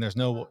right, and there's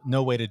no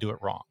way to do it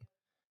wrong.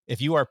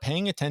 If you are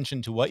paying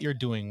attention to what you're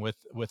doing with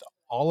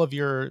all of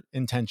your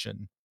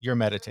intention, you're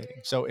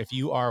meditating. So if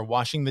you are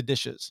washing the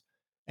dishes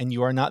and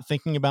you are not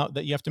thinking about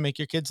that you have to make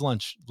your kids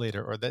lunch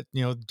later or that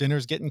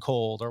dinner's getting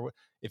cold, or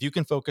if you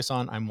can focus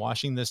on I'm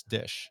washing this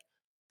dish,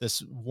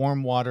 this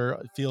warm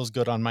water feels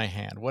good on my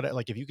hand. What,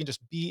 like, if you can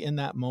just be in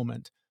that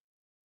moment,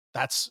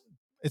 that's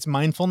it's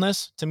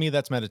mindfulness. To me,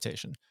 that's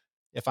meditation.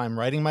 If I'm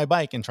riding my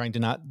bike and trying to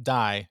not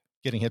die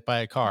getting hit by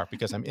a car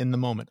because I'm in the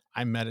moment,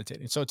 I'm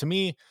meditating. So to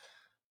me,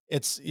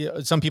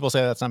 some people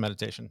say that's not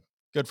meditation.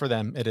 Good for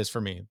them. It is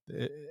for me.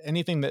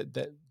 Anything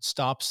that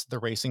stops the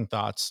racing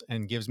thoughts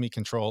and gives me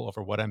control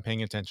over what I'm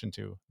paying attention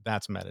to,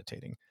 that's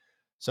meditating.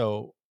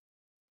 So,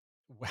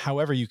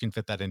 however you can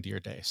fit that into your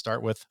day,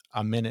 start with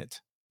a minute.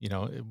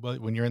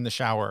 When you're in the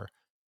shower,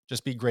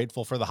 just be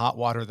grateful for the hot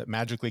water that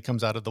magically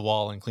comes out of the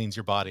wall and cleans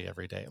your body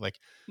every day. Like,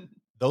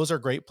 those are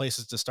great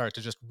places to start,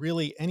 to just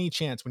really, any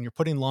chance when you're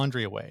putting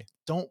laundry away,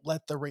 don't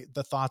let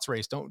the thoughts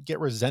race. Don't get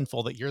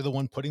resentful that you're the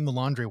one putting the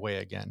laundry away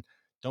again.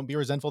 Don't be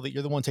resentful that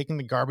you're the one taking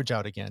the garbage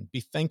out again.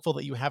 Be thankful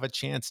that you have a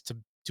chance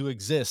to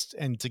exist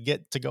and to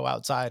get to go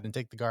outside and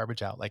take the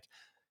garbage out. Like,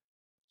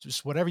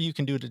 just whatever you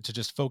can do to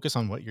just focus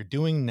on what you're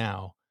doing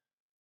now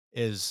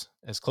is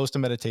as close to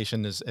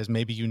meditation as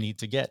maybe you need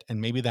to get.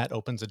 And maybe that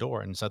opens a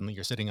door and suddenly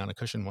you're sitting on a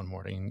cushion one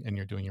morning and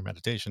you're doing your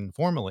meditation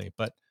formally.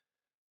 But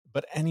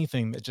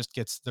anything that just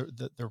gets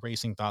the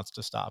racing thoughts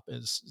to stop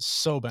is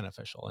so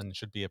beneficial and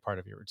should be a part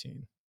of your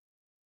routine.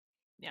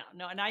 Yeah,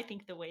 no, and I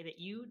think the way that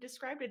you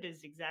described it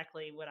is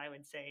exactly what I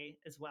would say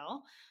as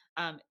well,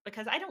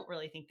 because I don't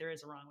really think there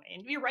is a wrong way.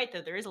 And you're right,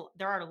 though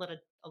there are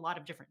a lot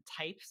of different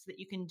types that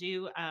you can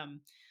do.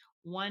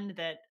 One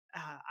that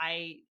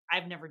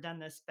I've never done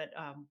this, but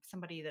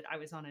somebody that I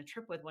was on a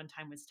trip with one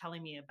time was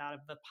telling me about a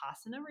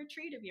vipassana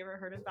retreat. Have you ever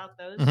heard about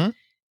those?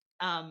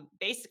 Hmm.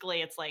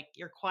 Basically, it's like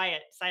you're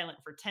quiet, silent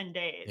for 10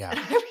 days. Yeah. And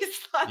I always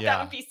thought that would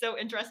Yeah. be so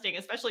interesting,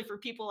 especially for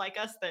people like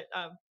us that,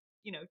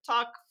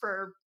 talk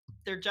for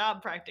their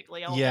job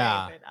practically all day.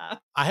 Yeah. But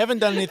I haven't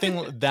done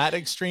anything that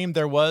extreme.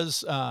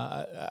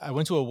 I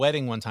went to a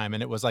wedding one time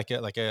and it was like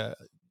a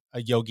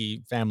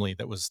yogi family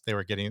they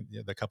were getting,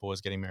 the couple was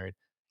getting married.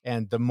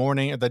 And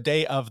the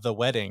day of the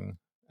wedding,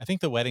 I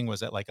think the wedding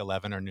was at like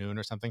 11 or noon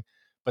or something,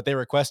 but they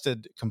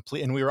requested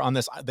complete, and we were on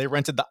this, they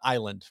rented the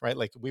island, right?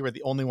 Like, we were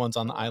the only ones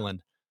on oh, the wow.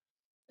 island,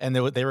 and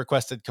they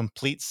requested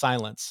complete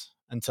silence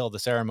until the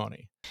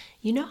ceremony.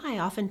 I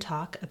often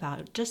talk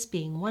about just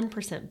being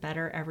 1%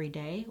 better every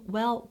day.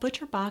 Well,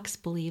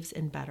 ButcherBox believes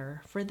in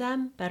better. For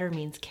them, better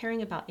means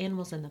caring about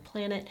animals and the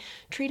planet,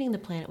 treating the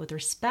planet with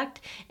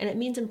respect, and it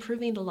means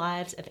improving the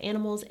lives of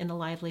animals and the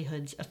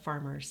livelihoods of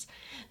farmers.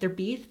 Their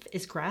beef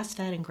is grass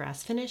fed and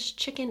grass finished,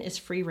 chicken is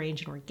free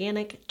range and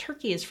organic,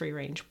 turkey is free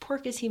range,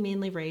 pork is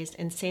humanely raised,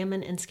 and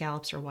salmon and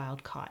scallops are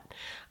wild caught.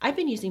 I've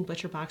been using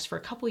ButcherBox for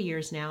a couple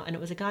years now, and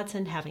it was a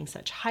godsend having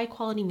such high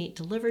quality meat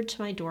delivered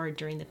to my door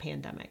during the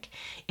pandemic.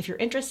 If you're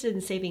interested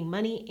in saving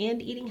money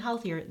and eating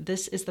healthier,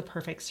 this is the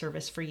perfect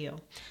service for you.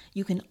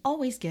 You can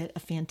always get a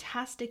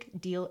fantastic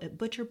deal at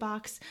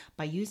ButcherBox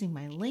by using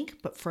my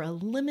link, but for a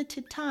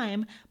limited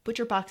time,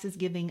 ButcherBox is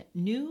giving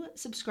new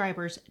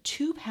subscribers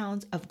 2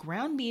 pounds of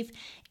ground beef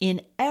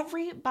in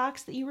every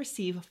box that you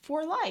receive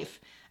for life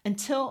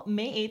until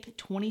May 8th,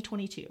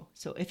 2022.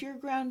 So if you're a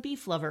ground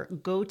beef lover,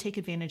 go take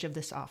advantage of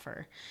this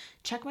offer.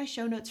 Check my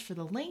show notes for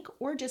the link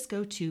or just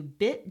go to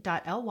bit.ly/HNG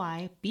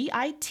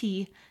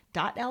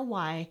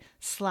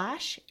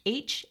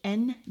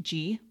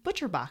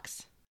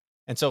ButcherBox.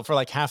 And so for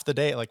like half the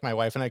day, like my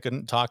wife and I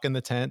couldn't talk in the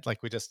tent.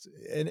 Like we just,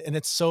 and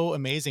it's so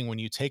amazing when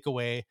you take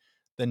away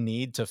the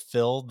need to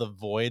fill the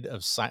void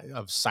of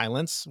of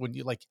silence. When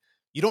you like,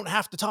 you don't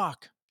have to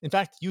talk. In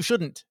fact, you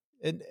shouldn't.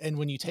 And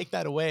when you take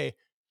that away,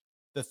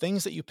 the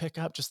things that you pick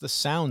up, just the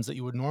sounds that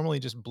you would normally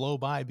just blow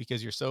by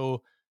because you're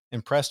so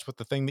impressed with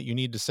the thing that you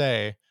need to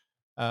say.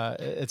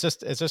 It's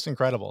just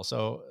incredible.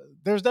 So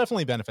there's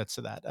definitely benefits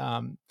to that.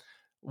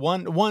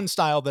 One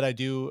style that I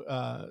do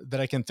that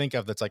I can think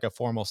of that's like a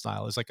formal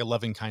style is like a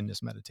loving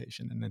kindness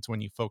meditation, and it's when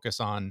you focus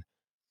on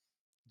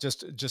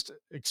just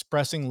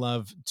expressing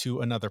love to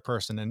another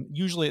person, and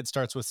usually it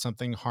starts with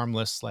something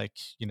harmless like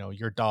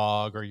your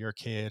dog or your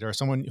kid or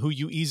someone who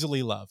you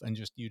easily love, and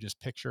you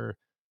just picture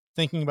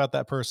thinking about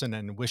that person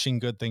and wishing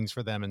good things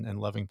for them and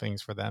loving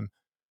things for them,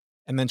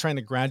 and then trying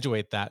to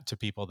graduate that to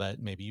people that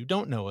maybe you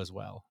don't know as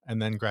well,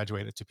 and then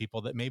graduate it to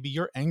people that maybe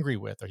you're angry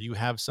with or you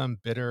have some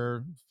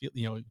bitter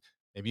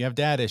maybe you have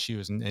dad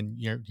issues and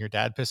your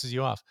dad pisses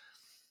you off,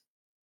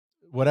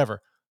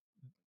 whatever.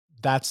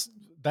 That's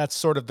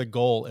sort of the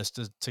goal, is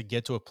to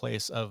get to a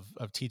place of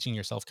teaching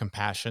yourself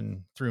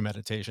compassion through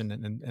meditation,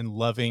 and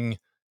loving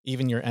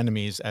even your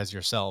enemies as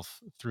yourself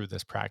through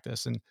this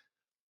practice. And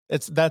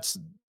that's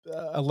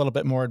a little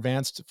bit more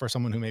advanced for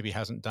someone who maybe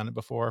hasn't done it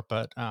before,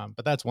 but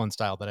that's one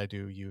style that I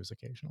do use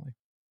occasionally.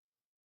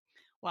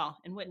 Well,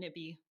 and wouldn't it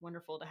be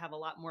wonderful to have a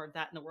lot more of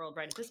that in the world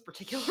right at this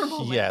particular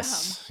moment?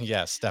 Yes,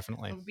 yes, It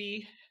definitely. would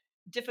be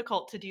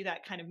difficult to do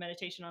that kind of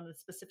meditation on a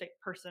specific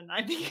person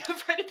I think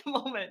of right at the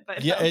moment,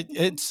 but Yeah,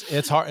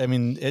 it's hard. I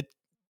mean, it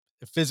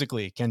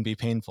physically can be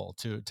painful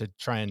to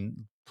try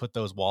and put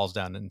those walls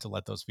down and to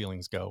let those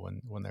feelings go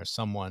when there's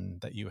someone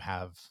that you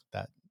have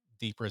that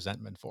deep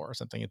resentment for or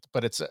something.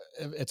 But it's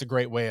a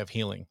great way of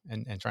healing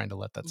and trying to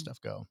let that mm, stuff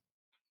go.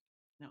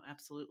 no,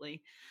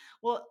 absolutely.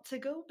 Well, to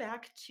go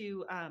back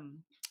to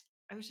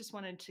I was just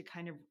wanted to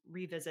kind of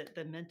revisit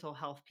the mental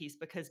health piece,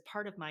 because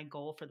part of my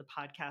goal for the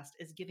podcast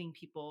is giving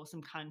people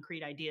some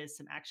concrete ideas,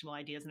 some actionable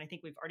ideas. And I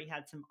think we've already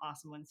had some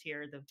awesome ones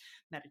here. The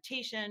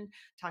meditation,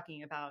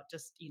 talking about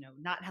just,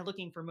 not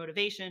looking for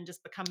motivation,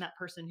 just become that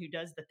person who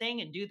does the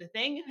thing and do the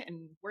thing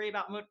and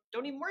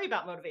don't even worry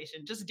about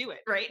motivation, just do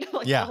it, right?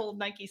 Like the Yeah, whole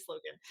Nike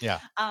slogan. yeah.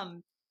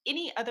 Um,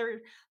 any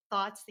other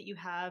thoughts that you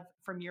have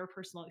from your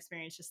personal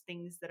experience, just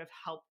things that have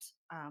helped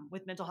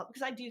with mental health?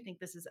 Because I do think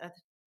this is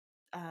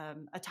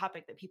a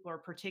topic that people are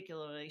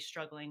particularly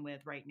struggling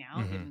with right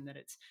now, Hmm. given that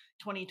it's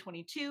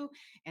 2022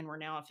 and we're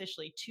now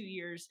officially 2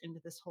 years into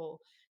this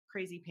whole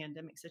crazy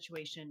pandemic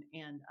situation.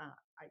 And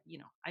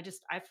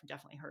I've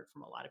definitely heard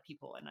from a lot of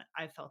people, and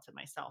I've felt it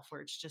myself,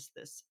 where it's just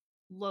this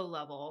low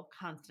level,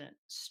 constant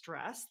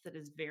stress that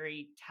is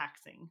very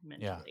taxing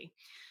Yeah. mentally.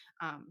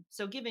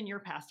 So, given your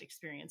past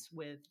experience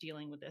with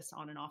dealing with this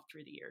on and off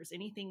through the years,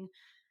 anything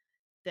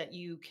that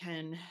you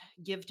can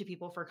give to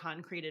people for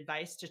concrete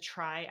advice to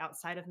try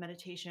outside of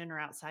meditation or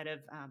outside of,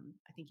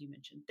 I think you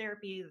mentioned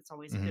therapy. That's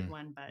always a good Hmm.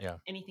 one, but Yeah.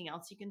 anything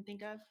else you can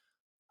think of?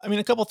 I mean,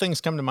 a couple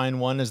things come to mind.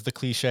 One is the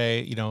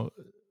cliche,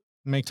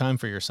 make time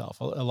for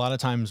yourself. A lot of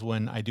times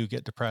when I do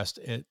get depressed,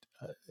 it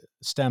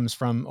stems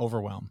from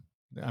overwhelm.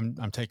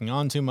 I'm taking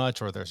on too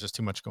much, or there's just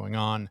too much going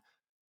on.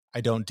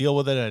 I don't deal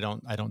with it.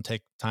 I don't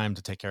take time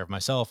to take care of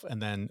myself,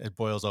 and then it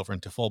boils over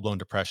into full blown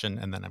depression,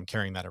 and then I'm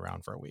carrying that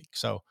around for a week.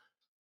 So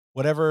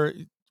whatever,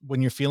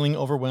 when you're feeling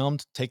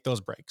overwhelmed, take those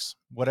breaks.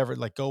 Whatever,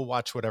 like go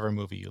watch whatever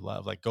movie you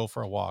love, like go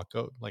for a walk,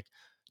 go like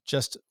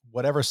just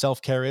whatever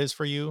self care is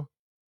for you.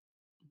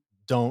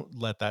 Don't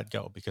let that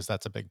go, because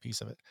that's a big piece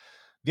of it.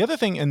 The other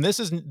thing, and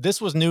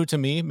this was new to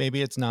me,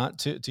 maybe it's not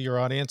to your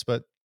audience,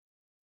 but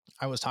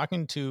I was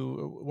talking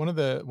to one of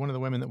the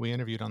women that we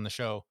interviewed on the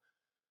show.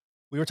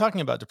 We were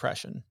talking about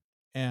depression,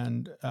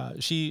 and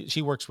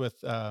she works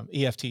with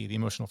EFT, the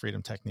emotional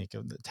freedom technique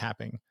of the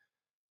tapping,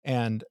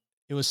 and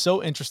it was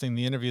so interesting,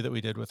 the interview that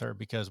we did with her,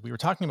 because we were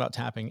talking about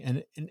tapping,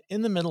 and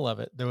in the middle of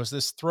it, there was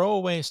this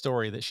throwaway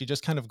story that she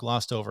just kind of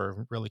glossed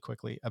over really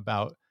quickly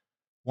about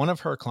one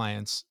of her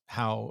clients,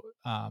 how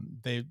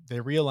they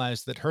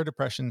realized that her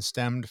depression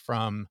stemmed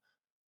from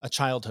a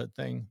childhood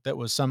thing that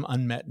was some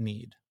unmet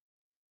need,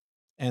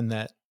 and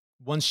that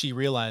once she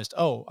realized,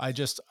 oh,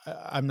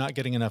 I'm not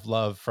getting enough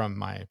love from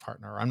my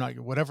partner, or I'm not,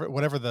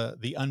 whatever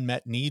the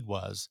unmet need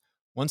was.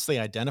 Once they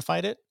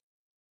identified it,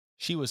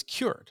 she was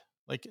cured,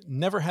 like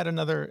never had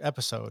another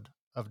episode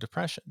of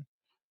depression.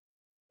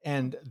 Hmm.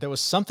 And there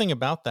was something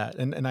about that,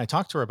 and I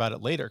talked to her about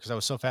it later because I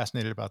was so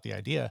fascinated about the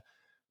idea,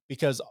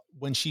 because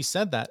when she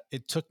said that,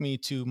 it took me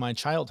to my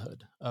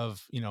childhood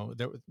of,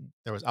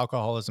 there was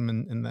alcoholism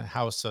in the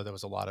house. So there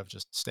was a lot of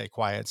just stay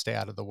quiet, stay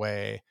out of the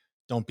way,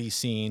 don't be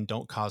seen,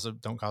 don't cause a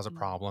Mm.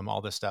 problem,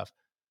 all this stuff.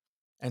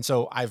 And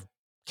so I've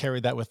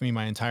carried that with me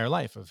my entire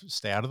life of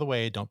stay out of the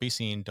way, don't be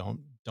seen,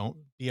 don't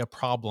be a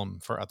problem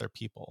for other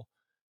people,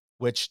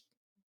 which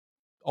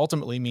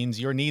ultimately means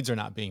your needs are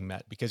not being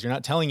met because you're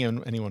not telling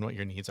anyone what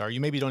your needs are.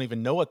 You maybe don't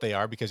even know what they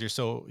are because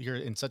you're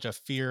in such a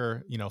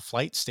fear,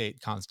 flight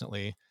state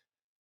constantly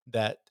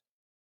that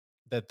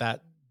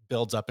that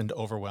builds up into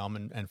overwhelm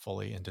and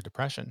fully into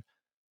depression.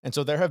 And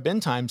so there have been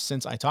times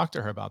since I talked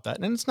to her about that,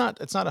 and it's not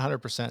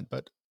 100%,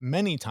 but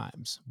many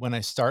times when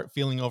I start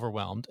feeling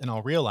overwhelmed, and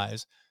I'll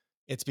realize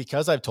it's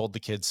because I've told the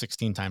kids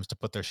 16 times to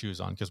put their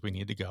shoes on because we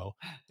need to go.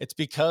 It's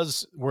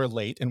because we're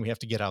late and we have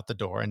to get out the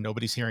door, and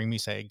nobody's hearing me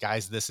say,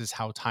 "Guys, this is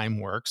how time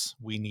works.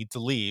 We need to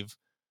leave."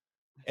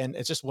 And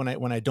it's just when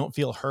I don't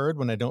feel heard,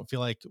 when I don't feel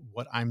like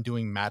what I'm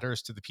doing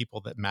matters to the people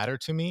that matter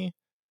to me,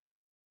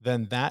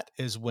 then that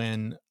is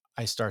when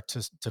I start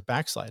to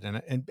backslide.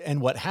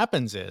 And what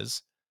happens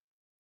is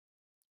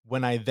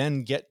when I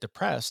then get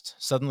depressed,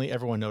 suddenly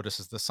everyone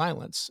notices the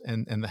silence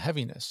and the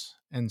heaviness.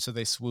 And so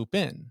they swoop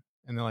in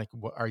and they're like,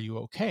 "What, are you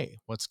okay?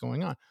 What's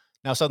going on?"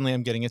 Now suddenly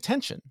I'm getting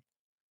attention,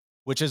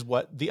 which is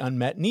what the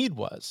unmet need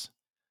was.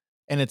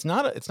 And it's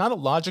not a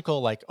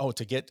logical like, oh,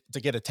 to get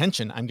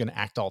attention, I'm going to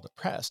act all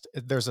depressed.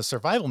 There's a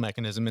survival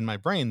mechanism in my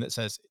brain that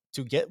says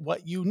to get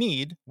what you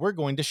need, we're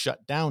going to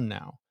shut down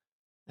now.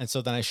 And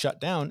so then I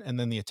shut down and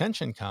then the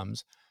attention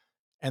comes.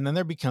 And then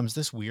there becomes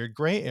this weird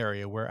gray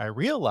area where I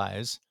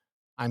realize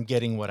I'm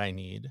getting what I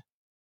need.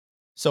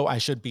 So I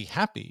should be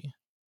happy.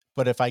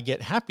 But if I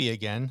get happy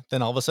again,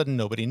 then all of a sudden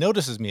nobody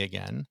notices me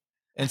again.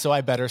 And so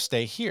I better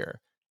stay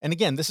here. And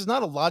again, this is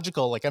not a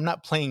logical, like I'm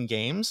not playing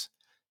games.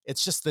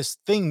 It's just this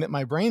thing that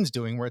my brain's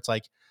doing where it's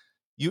like,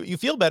 you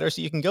feel better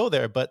so you can go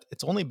there, but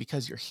it's only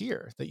because you're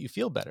here that you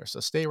feel better. So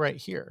stay right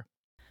here.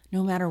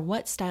 No matter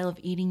what style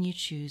of eating you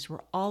choose, we're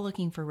all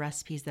looking for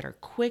recipes that are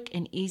quick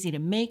and easy to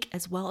make,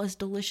 as well as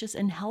delicious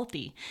and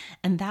healthy.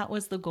 And that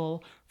was the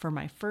goal for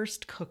my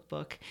first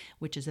cookbook,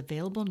 which is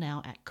available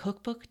now at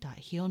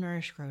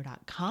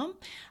cookbook.healnourishgrow.com.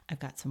 I've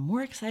got some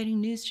more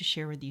exciting news to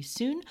share with you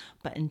soon,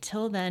 but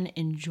until then,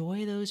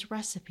 enjoy those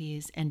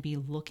recipes and be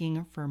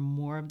looking for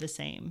more of the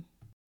same.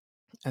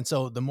 And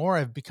so the more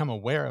I've become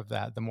aware of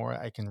that, the more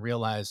I can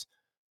realize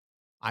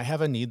I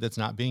have a need that's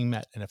not being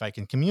met. And if I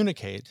can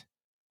communicate,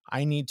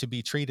 I need to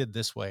be treated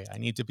this way. I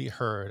need to be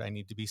heard. I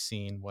need to be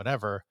seen,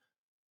 whatever.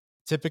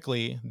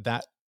 Typically,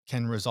 that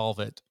can resolve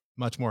it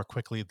much more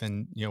quickly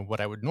than,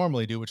 what I would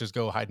normally do, which is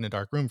go hide in a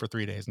dark room for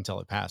 3 days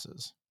until it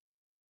passes.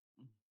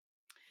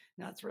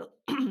 No, that's real.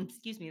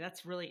 Excuse me.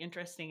 That's really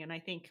interesting, and I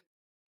think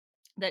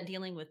that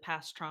dealing with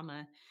past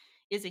trauma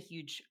is a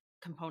huge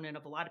component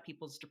of a lot of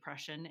people's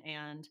depression.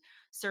 And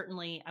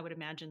certainly, I would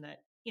imagine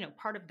that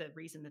part of the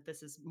reason that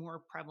this is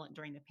more prevalent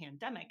during the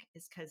pandemic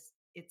is because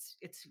it's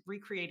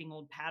recreating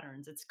old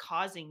patterns. It's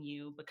causing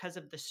you, because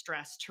of the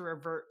stress, to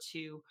revert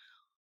to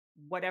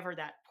whatever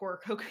that poor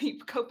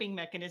coping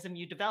mechanism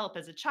you develop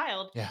as a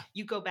child. Yeah.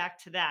 You go back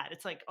to that.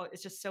 It's like, oh,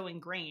 it's just so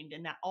ingrained,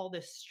 and that all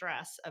this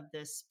stress of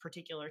this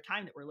particular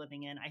time that we're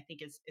living in, I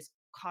think is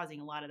causing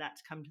a lot of that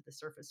to come to the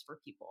surface for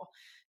people,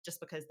 just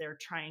because they're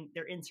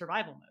in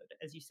survival mode,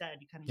 as you said.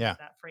 You kind of use Yeah.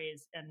 that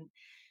phrase, and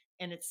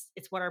it's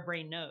what our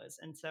brain knows.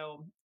 And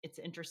so it's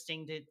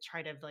interesting to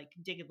try to like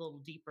dig a little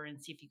deeper and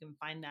see if you can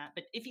find that.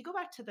 But if you go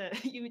back to the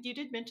you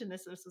did mention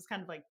this was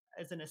kind of like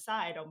as an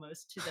aside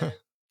almost to the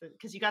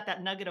because you got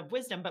that nugget of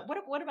wisdom. But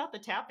what about the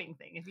tapping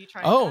thing? Have you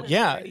tried Oh, that? Is there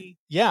yeah. any?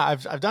 Yeah,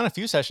 I've done a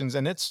few sessions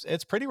and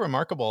it's pretty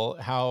remarkable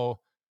how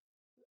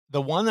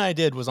the one I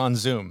did was on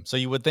Zoom. So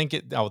you would think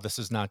this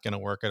is not going to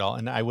work at all.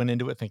 And I went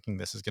into it thinking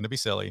this is going to be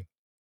silly.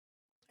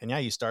 And yeah,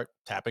 you start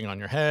tapping on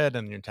your head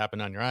and you're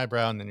tapping on your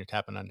eyebrow and then you're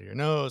tapping under your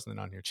nose and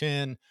then on your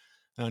chin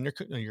and on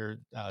your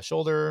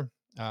shoulder,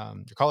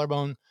 your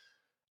collarbone,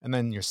 and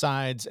then your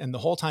sides. And the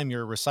whole time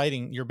you're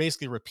reciting, you're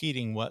basically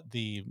repeating what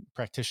the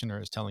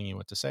practitioner is telling you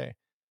what to say.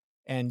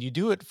 And you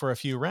do it for a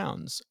few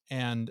rounds.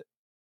 And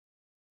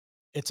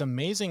it's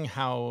amazing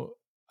how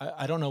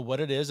I don't know what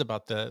it is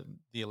about the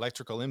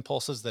electrical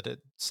impulses that it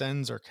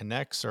sends or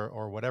connects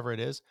or whatever it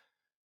is,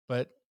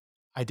 but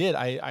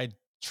I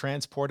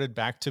transported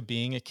back to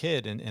being a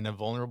kid in a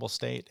vulnerable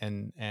state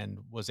and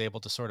was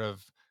able to sort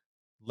of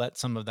let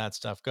some of that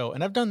stuff go.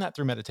 And I've done that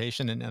through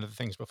meditation and other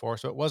things before,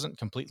 so it wasn't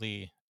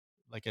completely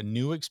like a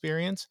new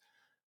experience.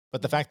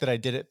 But the Mhm. fact that I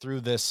did it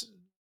through this,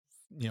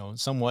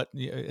 somewhat,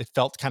 it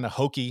felt kind of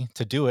hokey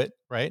to do it,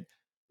 right?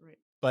 Right.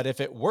 But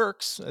if it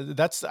works,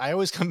 that's I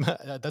always come.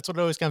 That's what it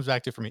always comes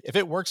back to for me. If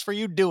it works for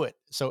you, do it.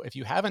 So if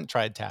you haven't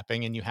tried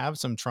tapping and you have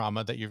some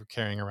trauma that you're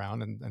carrying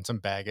around and some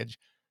baggage,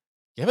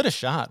 give it a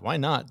shot. Why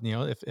not?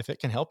 If it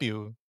can help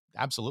you,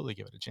 absolutely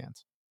give it a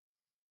chance.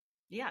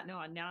 Yeah,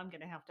 no, now I'm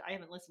gonna have to. I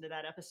haven't listened to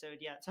that episode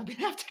yet, so I'm gonna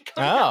have to go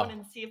to that one Oh,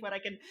 and see what I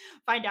can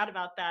find out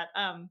about that.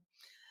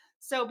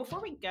 So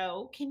before we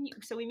go,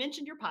 so we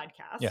mentioned your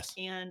podcast, Yes.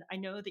 and I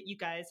know that you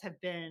guys have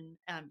been,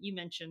 you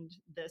mentioned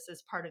this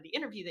as part of the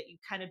interview, that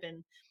you've kind of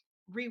been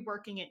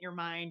reworking it in your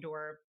mind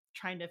or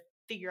trying to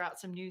figure out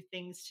some new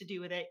things to do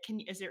with it.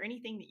 Is there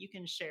anything that you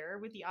can share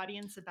with the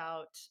audience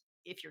about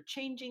if you're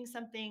changing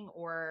something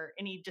or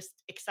any just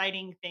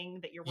exciting thing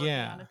that you're working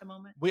on Yeah. at the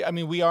moment? I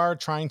mean, we are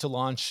trying to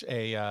launch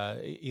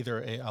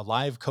either a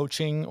live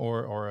coaching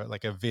or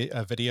like a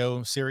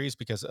video series,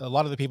 because a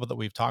lot of the people that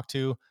we've talked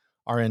to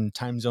are in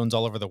time zones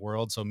all over the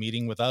world. So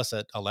meeting with us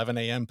at 11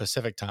 a.m.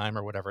 Pacific time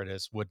or whatever it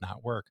is would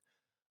not work.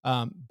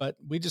 But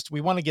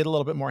we want to get a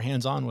little bit more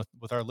hands on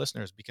with our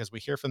listeners, because we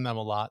hear from them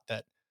a lot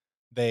that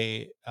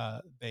they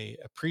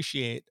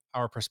appreciate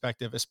our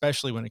perspective,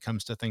 especially when it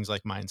comes to things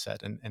like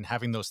mindset and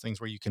having those things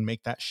where you can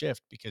make that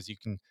shift, because you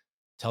can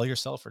tell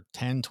yourself for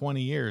 10,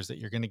 20 years that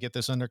you're going to get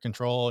this under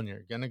control and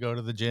you're going to go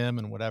to the gym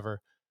and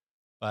whatever.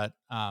 But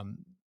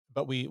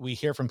we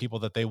hear from people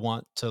that they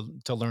want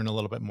to learn a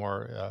little bit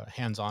more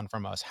hands on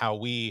from us, how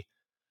we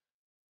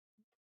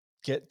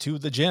get to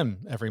the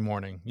gym every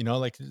morning,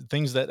 like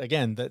things that,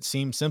 again, that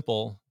seem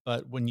simple,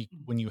 but Mhm.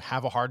 when you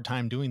have a hard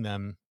time doing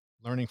them,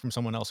 learning from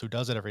someone else who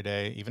does it every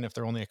day, even if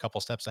they're only a couple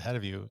steps ahead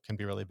of you, can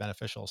be really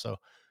beneficial. So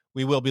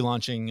we will be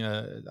launching,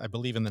 I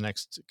believe, in the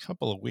next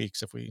couple of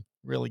weeks, if we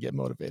really get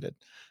motivated,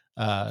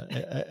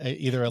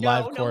 either a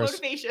live No course.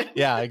 motivation.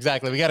 Yeah,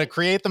 exactly. We got to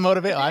create the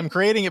motivate. I'm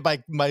creating it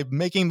by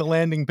making the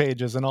landing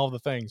pages and all the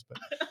things,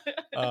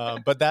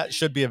 but that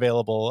should be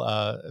available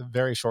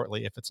very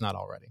shortly, if it's not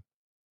already.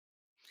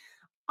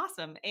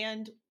 Awesome.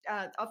 And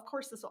of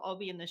course, this will all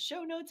be in the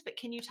show notes, but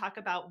can you talk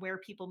about where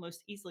people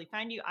most easily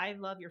find you? I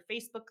love your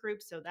Facebook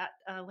group, so that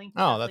link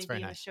will Oh, that's definitely very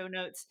be in the nice. show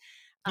notes.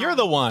 You're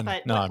the one.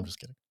 But No, what, I'm just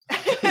kidding.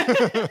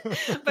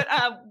 but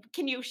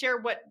can you share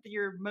what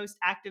your most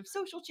active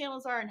social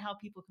channels are and how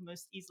people can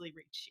most easily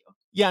reach you?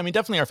 Yeah, I mean,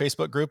 definitely our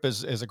Facebook group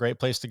is a great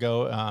place to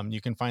go.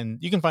 You can find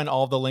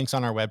all the links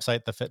on our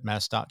website,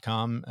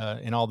 thefitmess.com.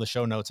 In all the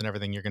show notes and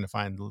everything, you're going to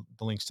find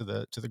the links to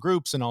the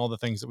groups and all the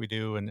things that we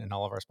do, and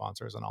all of our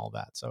sponsors and all of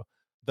that. So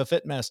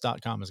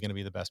thefitmess.com is going to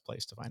be the best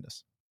place to find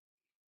us.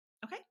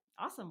 Okay,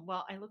 awesome.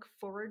 Well, I look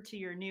forward to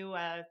your new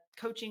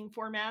coaching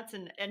formats,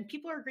 and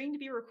people are agreeing to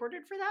be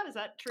recorded for that. Is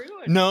that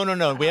true? And No, no,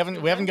 no. We haven't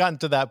after we haven't the gotten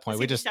to that point. This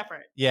We can be just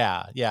separate.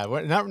 Yeah, yeah.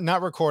 We're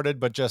not recorded,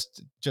 but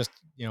just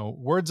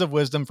words of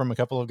wisdom from a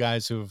couple of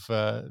guys who've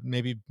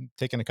maybe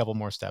taken a couple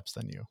more steps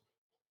than you.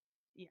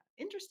 Yeah,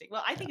 interesting.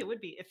 Well, I Yeah, think it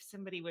would be if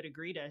somebody would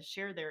agree to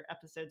share their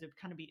episodes. It would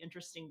kind of be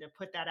interesting to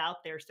put that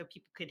out there so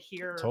people could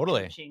hear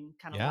totally. coaching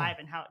kind of Yeah, live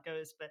and how it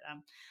goes. But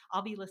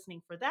I'll be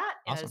listening for that,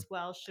 as awesome.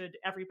 well should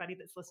everybody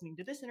that's listening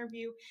to this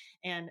interview.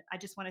 And I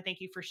just want to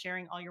thank you for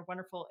sharing all your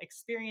wonderful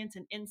experience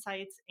and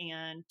insights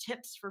and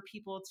tips for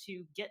people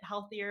to get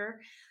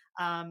healthier.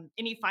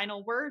 Any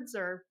final words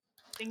or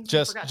things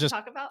we forgot to Just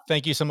talk about?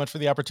 thank you so much for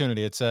the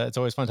opportunity. It's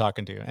always fun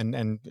talking to you,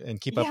 and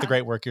keep up the Yeah,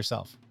 great work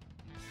yourself.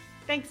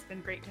 thanks.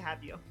 Been great to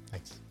have you.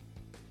 Thanks.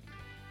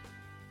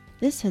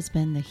 This has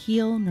been the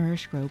Heal,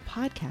 Nourish, Grow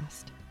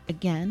podcast.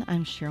 Again,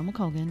 I'm Cheryl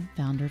McColgan,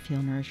 founder of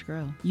Heal, Nourish,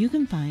 Grow. You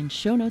can find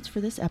show notes for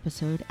this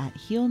episode at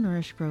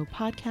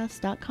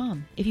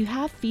healnourishgrowpodcast.com. If you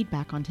have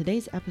feedback on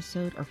today's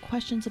episode or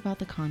questions about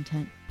the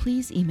content,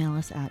 please email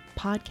us at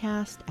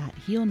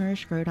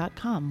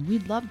podcast@healnourishgrow.com.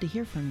 We'd love to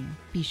hear from you.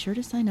 Be sure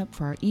to sign up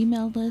for our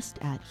email list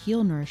at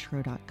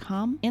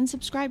healnourishgrow.com and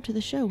subscribe to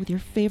the show with your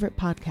favorite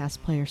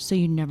podcast player so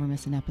you never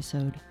miss an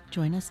episode.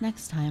 Join us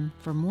next time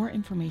for more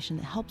information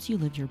that helps you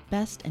live your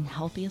best and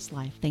healthiest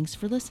life. Thanks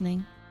for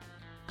listening.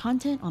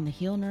 Content on the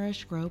Heal,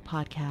 Nourish, Grow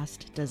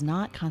podcast does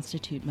not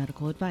constitute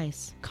medical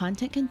advice.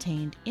 Content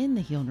contained in the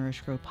Heal,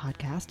 Nourish, Grow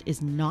podcast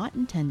is not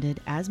intended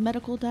as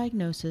medical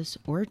diagnosis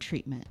or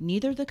treatment.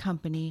 Neither the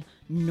company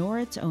nor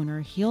its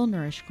owner, Heal,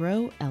 Nourish,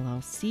 Grow,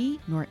 LLC,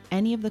 nor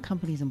any of the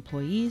company's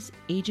employees,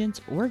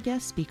 agents, or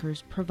guest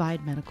speakers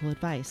provide medical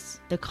advice.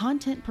 The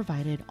content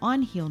provided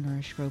on Heal,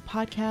 Nourish, Grow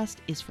podcast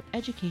is for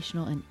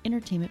educational and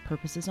entertainment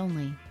purposes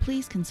only.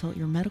 Please consult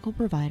your medical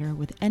provider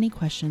with any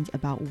questions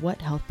about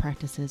what health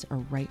practices are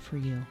right for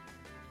you.